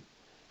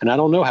 And I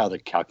don't know how the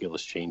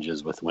calculus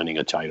changes with winning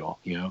a title.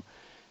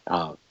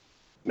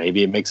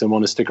 Maybe it makes him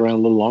want to stick around a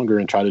little longer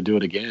and try to do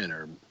it again,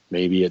 or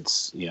maybe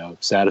it's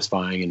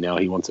satisfying and now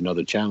he wants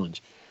another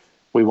challenge.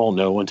 We won't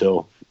know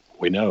until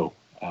we know.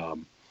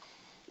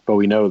 But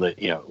we know that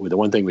the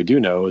one thing we do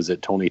know is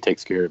that Tony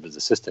takes care of his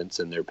assistants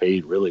and they're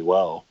paid really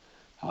well.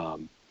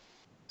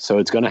 So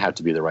it's going to have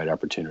to be the right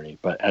opportunity.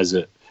 But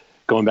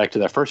going back to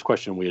that first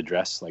question we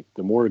addressed, like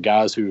the more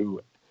guys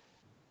who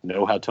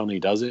know how Tony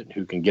does it,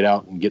 who can get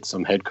out and get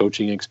some head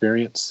coaching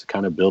experience,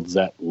 kind of builds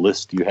that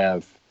list you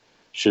have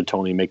should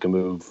Tony make a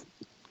move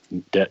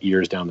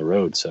years down the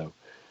road. So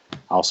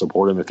I'll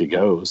support him if he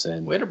goes.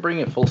 And way to bring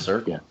it full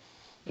circle.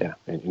 Yeah,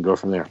 and go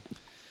from there.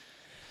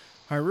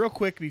 All right, real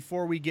quick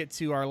before we get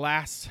to our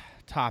last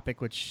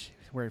topic, which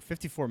we're at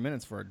 54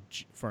 minutes for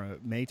a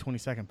May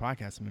 22nd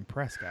podcast. I'm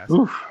impressed, guys.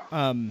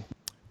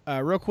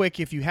 Real quick,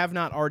 if you have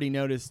not already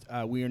noticed,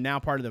 we are now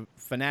part of the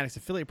Fanatics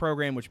affiliate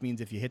program, which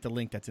means if you hit the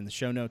link that's in the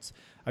show notes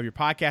of your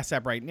podcast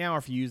app right now, or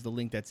if you use the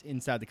link that's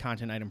inside the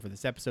content item for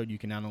this episode, you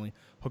can not only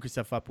hook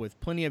yourself up with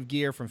plenty of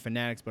gear from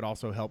Fanatics, but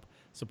also help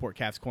support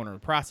Cavs Corner in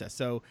the process.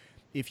 So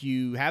if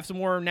you have some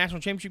more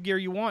national championship gear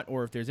you want,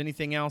 or if there's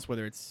anything else,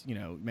 whether it's,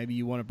 maybe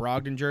you want a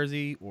Brogdon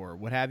jersey or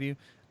what have you,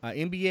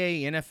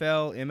 NBA,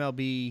 NFL,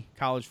 MLB,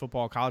 college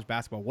football, college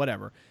basketball,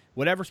 whatever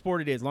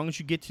sport it is, as long as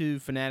you get to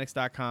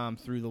fanatics.com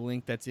through the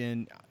link that's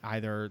in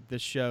either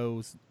this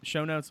show's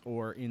show notes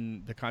or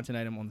in the content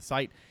item on the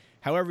site,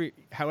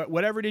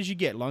 whatever it is you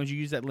get, as long as you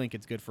use that link,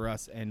 it's good for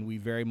us, and we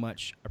very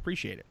much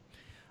appreciate it.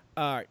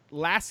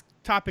 Last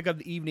topic of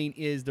the evening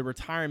is the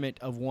retirement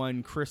of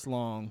one Chris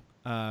Long.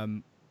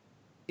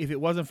 If it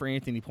wasn't for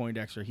Anthony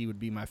Poindexter, he would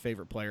be my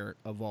favorite player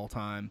of all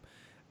time.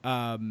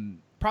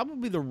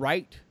 Probably the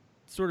right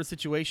sort of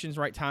situations,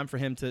 right time for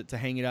him to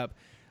hang it up.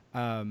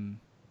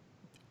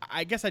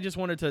 I guess I just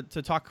wanted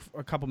to talk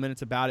a couple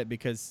minutes about it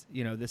because,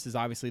 this is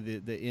obviously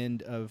the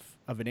end of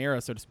an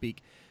era, so to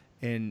speak.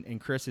 And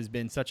Chris has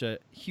been such a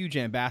huge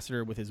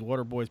ambassador with his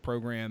Water Boys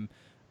program,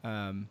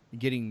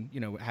 having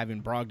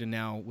Brogdon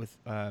now with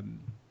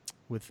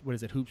what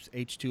is it, Hoops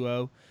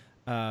H2O,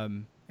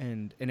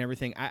 and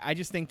everything. I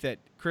just think that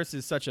Chris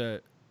is such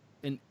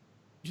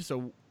just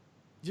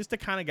the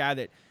kind of guy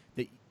that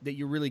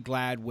you're really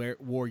glad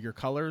wore your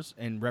colors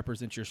and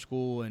represents your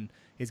school, and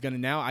is going to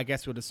now, I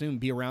guess, would assume,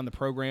 be around the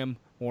program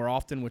more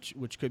often,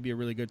 which could be a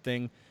really good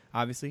thing.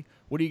 Obviously,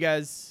 what do you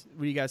guys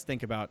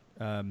think about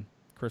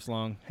Chris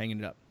Long hanging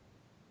it up?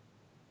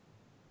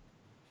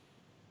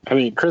 I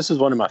mean, Chris is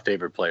one of my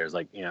favorite players.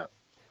 Like,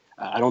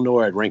 I don't know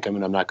where I'd rank him,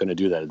 and I'm not going to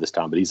do that at this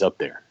time, but he's up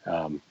there.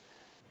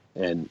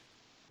 And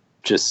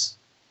just,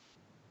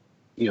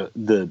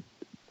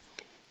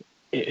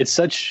 it's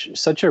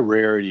such a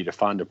rarity to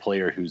find a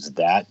player who's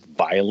that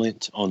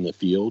violent on the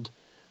field,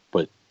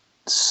 but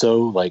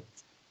so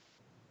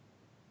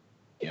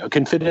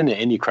can fit into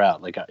any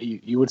crowd. Like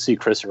you would see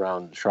Chris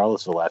around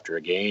Charlottesville after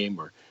a game,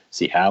 or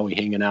see Howie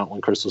hanging out when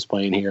Chris was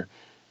playing here.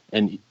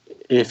 And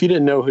if you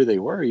didn't know who they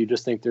were, you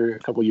just think they're a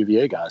couple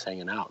UVA guys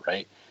hanging out,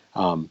 right?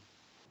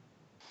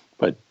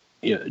 But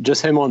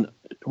just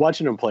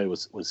watching him play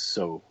was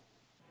so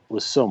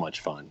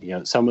much fun.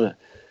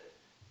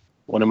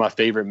 One of my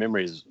favorite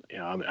memories,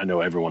 I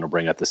know everyone will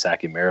bring up the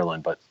sack in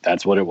Maryland, but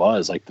that's what it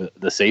was. Like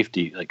the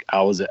safety, like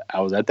I was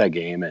at that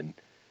game, and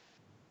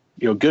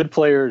good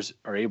players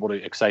are able to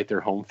excite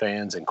their home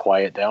fans and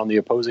quiet down the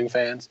opposing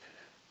fans.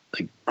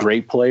 Like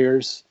great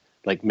players,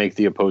 like make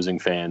the opposing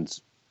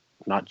fans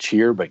not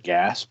cheer but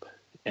gasp,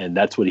 and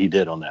that's what he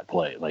did on that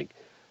play. Like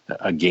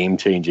a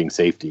game-changing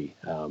safety.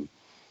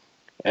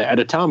 At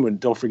a time when,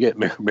 don't forget,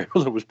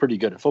 Maryland was pretty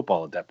good at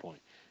football at that point.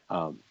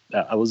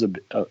 That was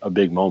a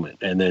big moment.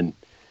 And then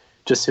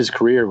just his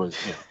career was,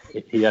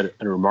 he had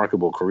a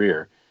remarkable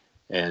career.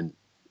 And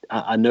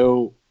I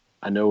know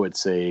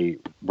it's a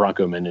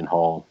Bronco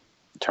Mendenhall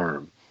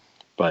term,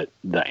 but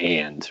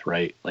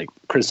right? Like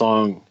Chris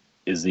Long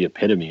is the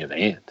epitome of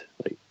and.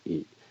 Like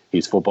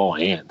he's football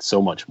and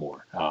so much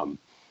more.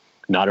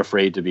 Not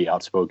afraid to be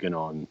outspoken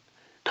on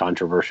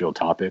controversial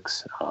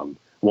topics.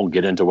 Won't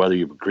get into whether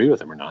you agree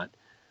with him or not,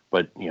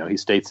 but he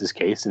states his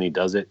case, and he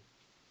does it.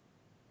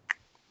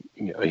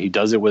 He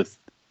does it with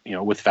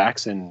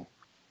facts and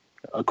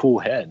a cool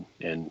head.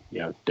 And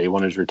day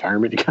one of his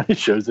retirement, he kind of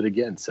shows it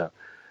again. So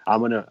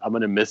I'm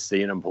gonna miss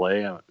seeing him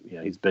play.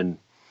 He's been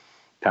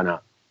kind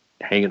of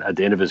hanging at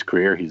the end of his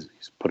career. He's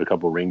put a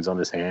couple rings on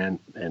his hand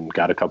and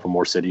got a couple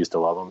more cities to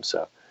love him.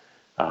 So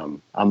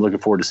I'm looking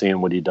forward to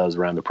seeing what he does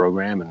around the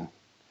program. And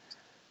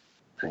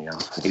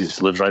he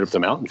just lives right up the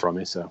mountain from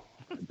me. So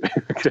you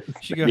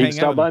should go you hang can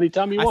stop out by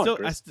anytime you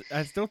want.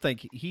 I still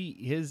think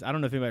I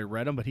don't know if anybody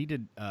read him, but he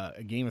did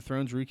a Game of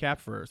Thrones recap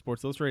for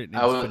Sports Illustrated.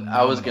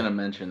 I was going to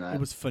mention that. It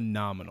was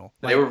phenomenal.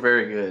 They were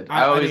very good.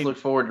 I always look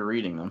forward to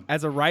reading them.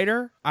 As a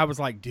writer, I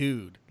was like,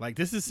 dude, like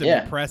this is some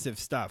impressive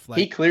stuff. Like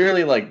he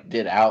clearly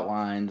did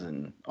outlines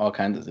and all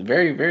kinds of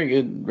very, very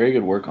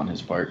good work on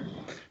his part.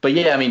 But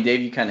yeah, I mean,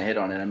 Dave, you kind of hit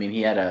on it. I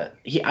mean,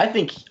 I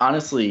think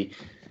honestly,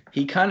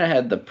 he kind of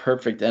had the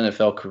perfect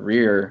NFL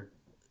career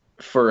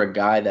for a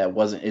guy that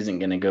isn't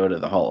going to go to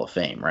the Hall of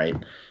Fame, right?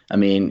 I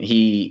mean,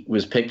 he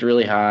was picked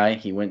really high.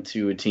 He went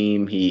to a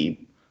team.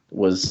 He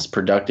was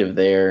productive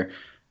there.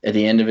 At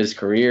the end of his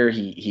career,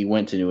 he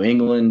went to New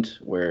England,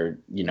 where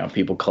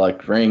people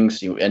collect rings.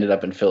 He ended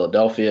up in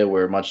Philadelphia,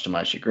 where much to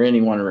my chagrin,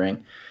 he won a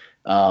ring.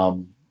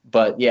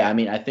 But yeah, I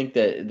mean, I think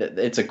that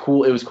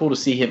it was cool to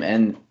see him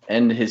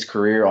end his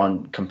career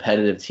on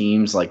competitive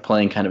teams, like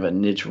playing kind of a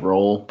niche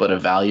role, but a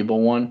valuable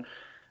one.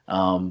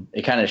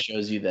 It kind of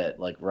shows you that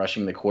like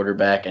rushing the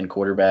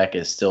quarterback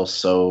is still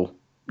so,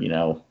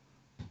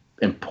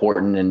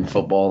 important in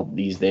football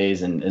these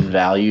days and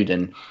valued.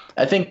 And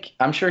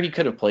I'm sure he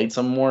could have played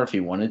some more if he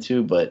wanted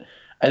to, but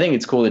I think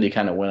it's cool that he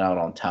kind of went out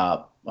on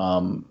top.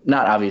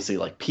 Not obviously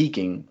like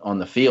peaking on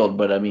the field,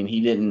 but I mean, he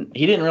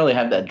didn't really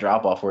have that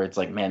drop off where it's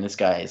like, man, this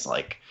guy is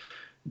like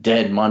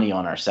dead money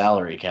on our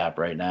salary cap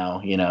right now.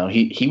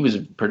 He was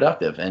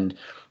productive and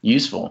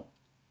useful.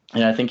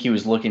 And I think he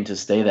was looking to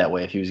stay that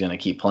way if he was going to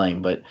keep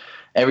playing. But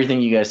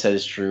everything you guys said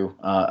is true.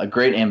 A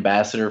great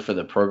ambassador for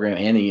the program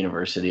and the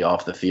university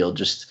off the field.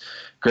 Just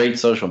great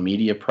social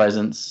media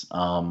presence.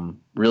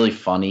 Really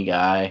funny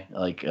guy.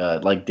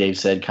 Like Dave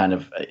said, kind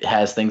of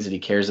has things that he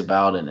cares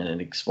about and it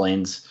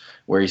explains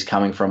where he's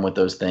coming from with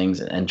those things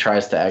and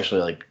tries to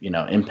actually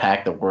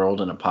impact the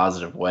world in a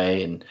positive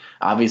way. And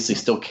obviously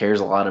still cares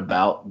a lot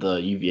about the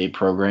UVA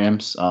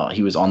programs.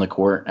 He was on the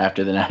court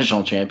after the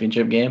national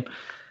championship game.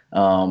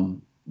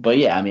 But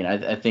yeah, I mean,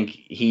 I think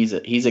he's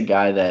a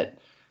guy that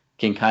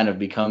can kind of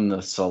become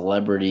the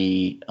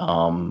celebrity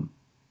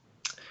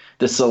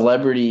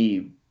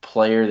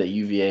player that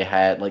UVA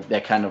had, like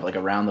that kind of like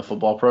around the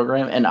football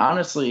program. And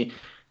honestly,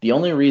 the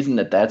only reason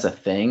that that's a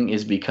thing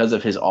is because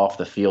of his off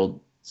the field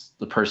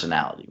the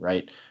personality,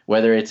 right?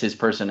 Whether it's his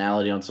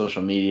personality on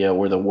social media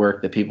or the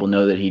work that people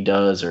know that he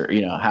does, or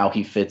how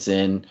he fits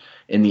in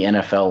the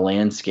NFL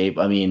landscape.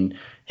 I mean,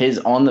 his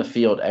on the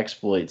field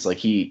exploits,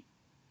 like in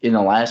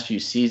the last few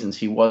seasons,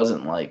 he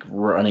wasn't like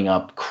running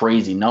up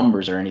crazy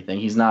numbers or anything.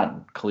 He's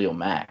not Khalil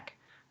Mack,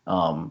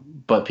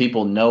 but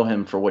people know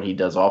him for what he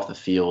does off the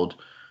field.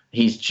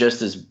 He's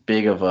just as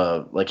big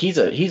of he's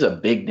a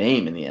big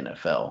name in the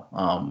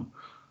NFL.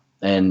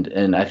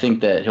 And I think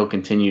that he'll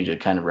continue to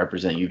kind of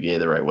represent UVA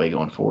the right way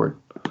going forward.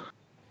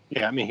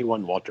 Yeah, I mean, he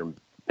won Walter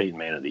Payton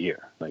Man of the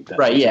Year, like that.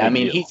 Right? Yeah, I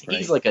mean,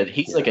 he's like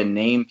a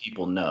name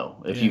people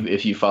know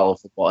if you follow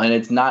football, and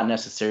it's not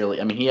necessarily.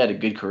 I mean, he had a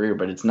good career,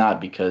 but it's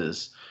not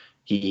because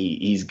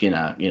he's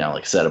gonna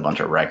like set a bunch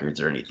of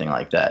records or anything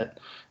like that.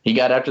 He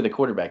got after the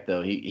quarterback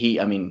though.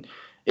 I mean,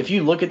 if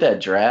you look at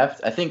that draft,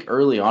 I think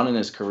early on in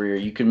his career,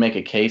 you could make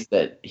a case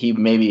that he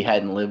maybe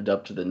hadn't lived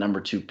up to the number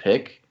 2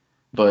 pick.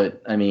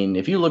 But, I mean,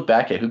 if you look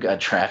back at who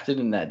got drafted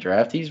in that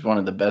draft, he's one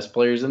of the best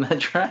players in that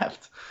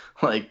draft.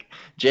 Like,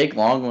 Jake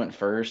Long went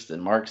first, and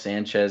Mark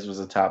Sanchez was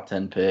a top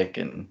 10 pick.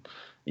 And,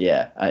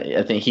 yeah,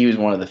 I think he was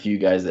one of the few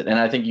guys that – and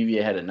I think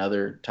UVA had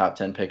another top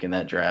 10 pick in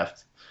that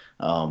draft,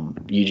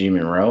 Eugene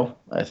Monroe,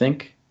 I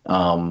think.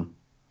 And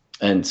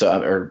so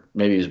 – or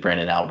maybe it was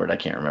Brandon Albert. I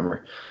can't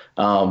remember.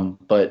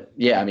 But,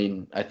 yeah, I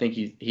mean, I think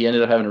he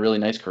ended up having a really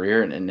nice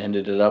career and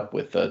ended it up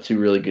with 2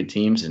 really good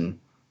teams. And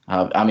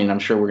I mean, I'm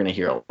sure we're going to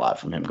hear a lot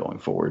from him going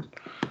forward.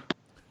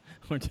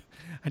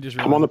 I just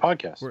come on the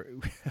podcast.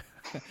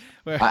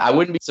 I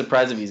wouldn't be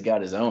surprised if he's got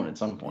his own at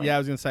some point. Yeah, I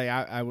was going to say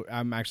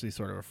I'm actually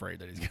sort of afraid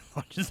that he's going to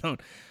launch his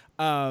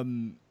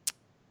own.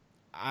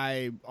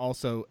 I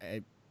also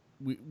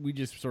we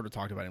just sort of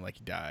talked about him like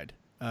he died,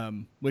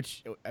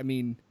 which I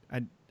mean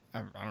I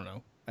don't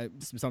know.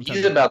 Sometimes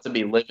he's about to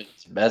be living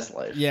his best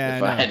life. Yeah,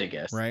 if I had to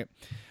guess. Right.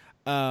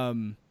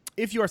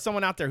 If you are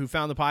someone out there who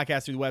found the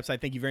podcast through the website,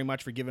 thank you very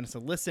much for giving us a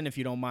listen. If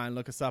you don't mind,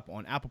 look us up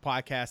on Apple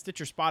Podcasts,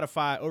 Stitcher,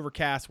 Spotify,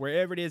 Overcast,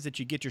 wherever it is that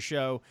you get your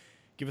show.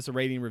 Give us a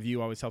rating and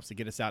review. Always helps to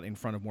get us out in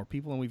front of more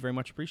people, and we very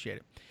much appreciate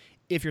it.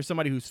 If you're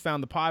somebody who's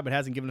found the pod but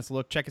hasn't given us a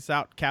look, check us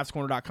out,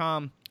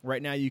 CavsCorner.com.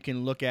 Right now you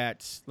can look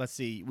at, let's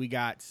see, we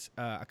got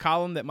a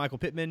column that Michael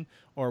Pittman,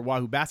 or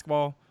Wahoo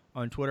Basketball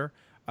on Twitter,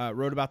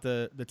 wrote about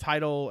the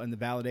title and the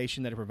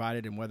validation that it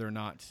provided and whether or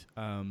not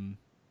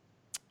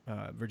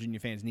Virginia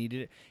fans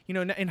needed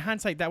it. In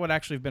hindsight, that would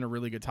actually have been a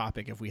really good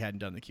topic if we hadn't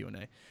done the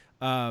Q&A.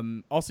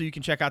 Also, you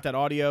can check out that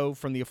audio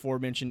from the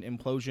aforementioned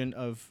implosion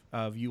of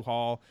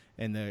U-Haul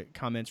and the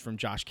comments from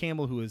Josh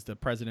Campbell, who is the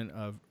president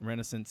of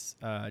Renaissance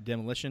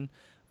Demolition.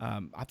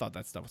 I thought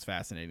that stuff was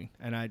fascinating.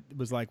 And I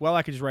was like, well,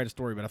 I could just write a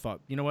story, but I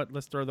thought, you know what?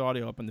 Let's throw the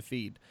audio up in the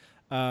feed.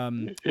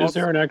 Is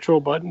there an actual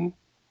button?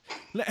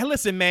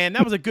 Listen, man,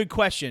 that was a good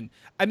question.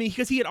 I mean,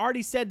 because he had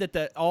already said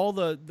that all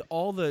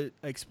the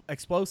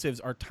explosives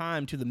are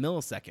timed to the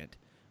millisecond,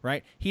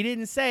 right? He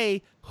didn't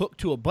say hook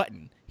to a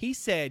button. He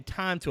said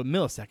time to a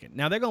millisecond.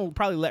 Now they're going to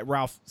probably let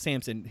Ralph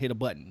Sampson hit a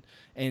button,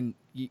 and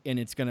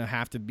it's going to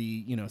have to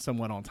be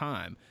somewhat on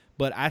time.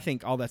 But I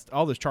think all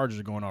those charges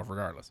are going off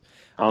regardless.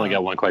 I only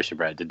got one question,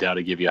 Brad. Did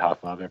Dowdy give you a high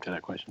five after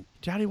that question?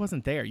 Dowdy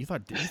wasn't there. You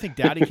think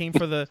Dowdy came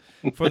for the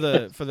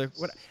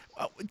what?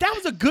 That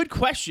was a good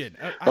question.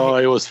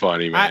 It was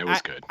funny, man. It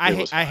was good.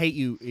 I hate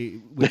you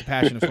with the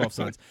passion of 12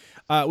 Sons.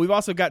 We've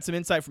also got some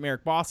insight from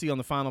Eric Bossy on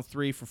the final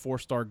 3 for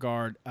 4-star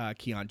guard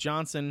Keon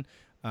Johnson.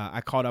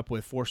 I caught up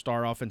with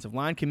 4-star offensive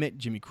line commit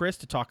Jimmy Chris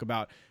to talk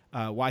about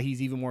why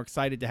he's even more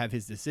excited to have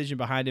his decision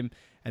behind him.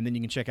 And then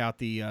you can check out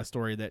the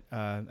story that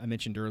I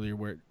mentioned earlier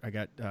where I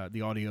got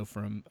the audio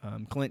from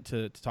Clint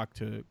to talk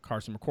to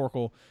Carson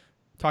McCorkle.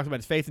 Talks about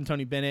his faith in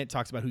Tony Bennett,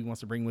 talks about who he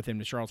wants to bring with him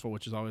to Charlottesville,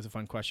 which is always a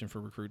fun question for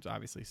recruits,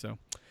 obviously. So,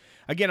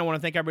 again, I want to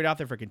thank everybody out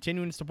there for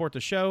continuing to support the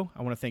show.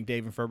 I want to thank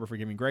Dave and Ferber for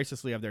giving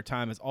graciously of their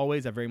time as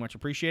always. I very much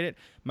appreciate it.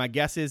 My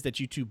guess is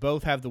that you two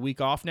both have the week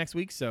off next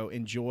week, so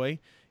enjoy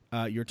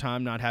your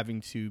time not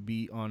having to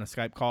be on a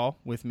Skype call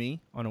with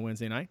me on a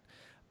Wednesday night.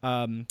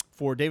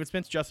 For David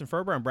Spence, Justin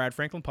Ferber, I'm Brad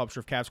Franklin,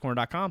 publisher of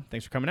CavsCorner.com.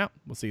 Thanks for coming out.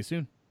 We'll see you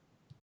soon.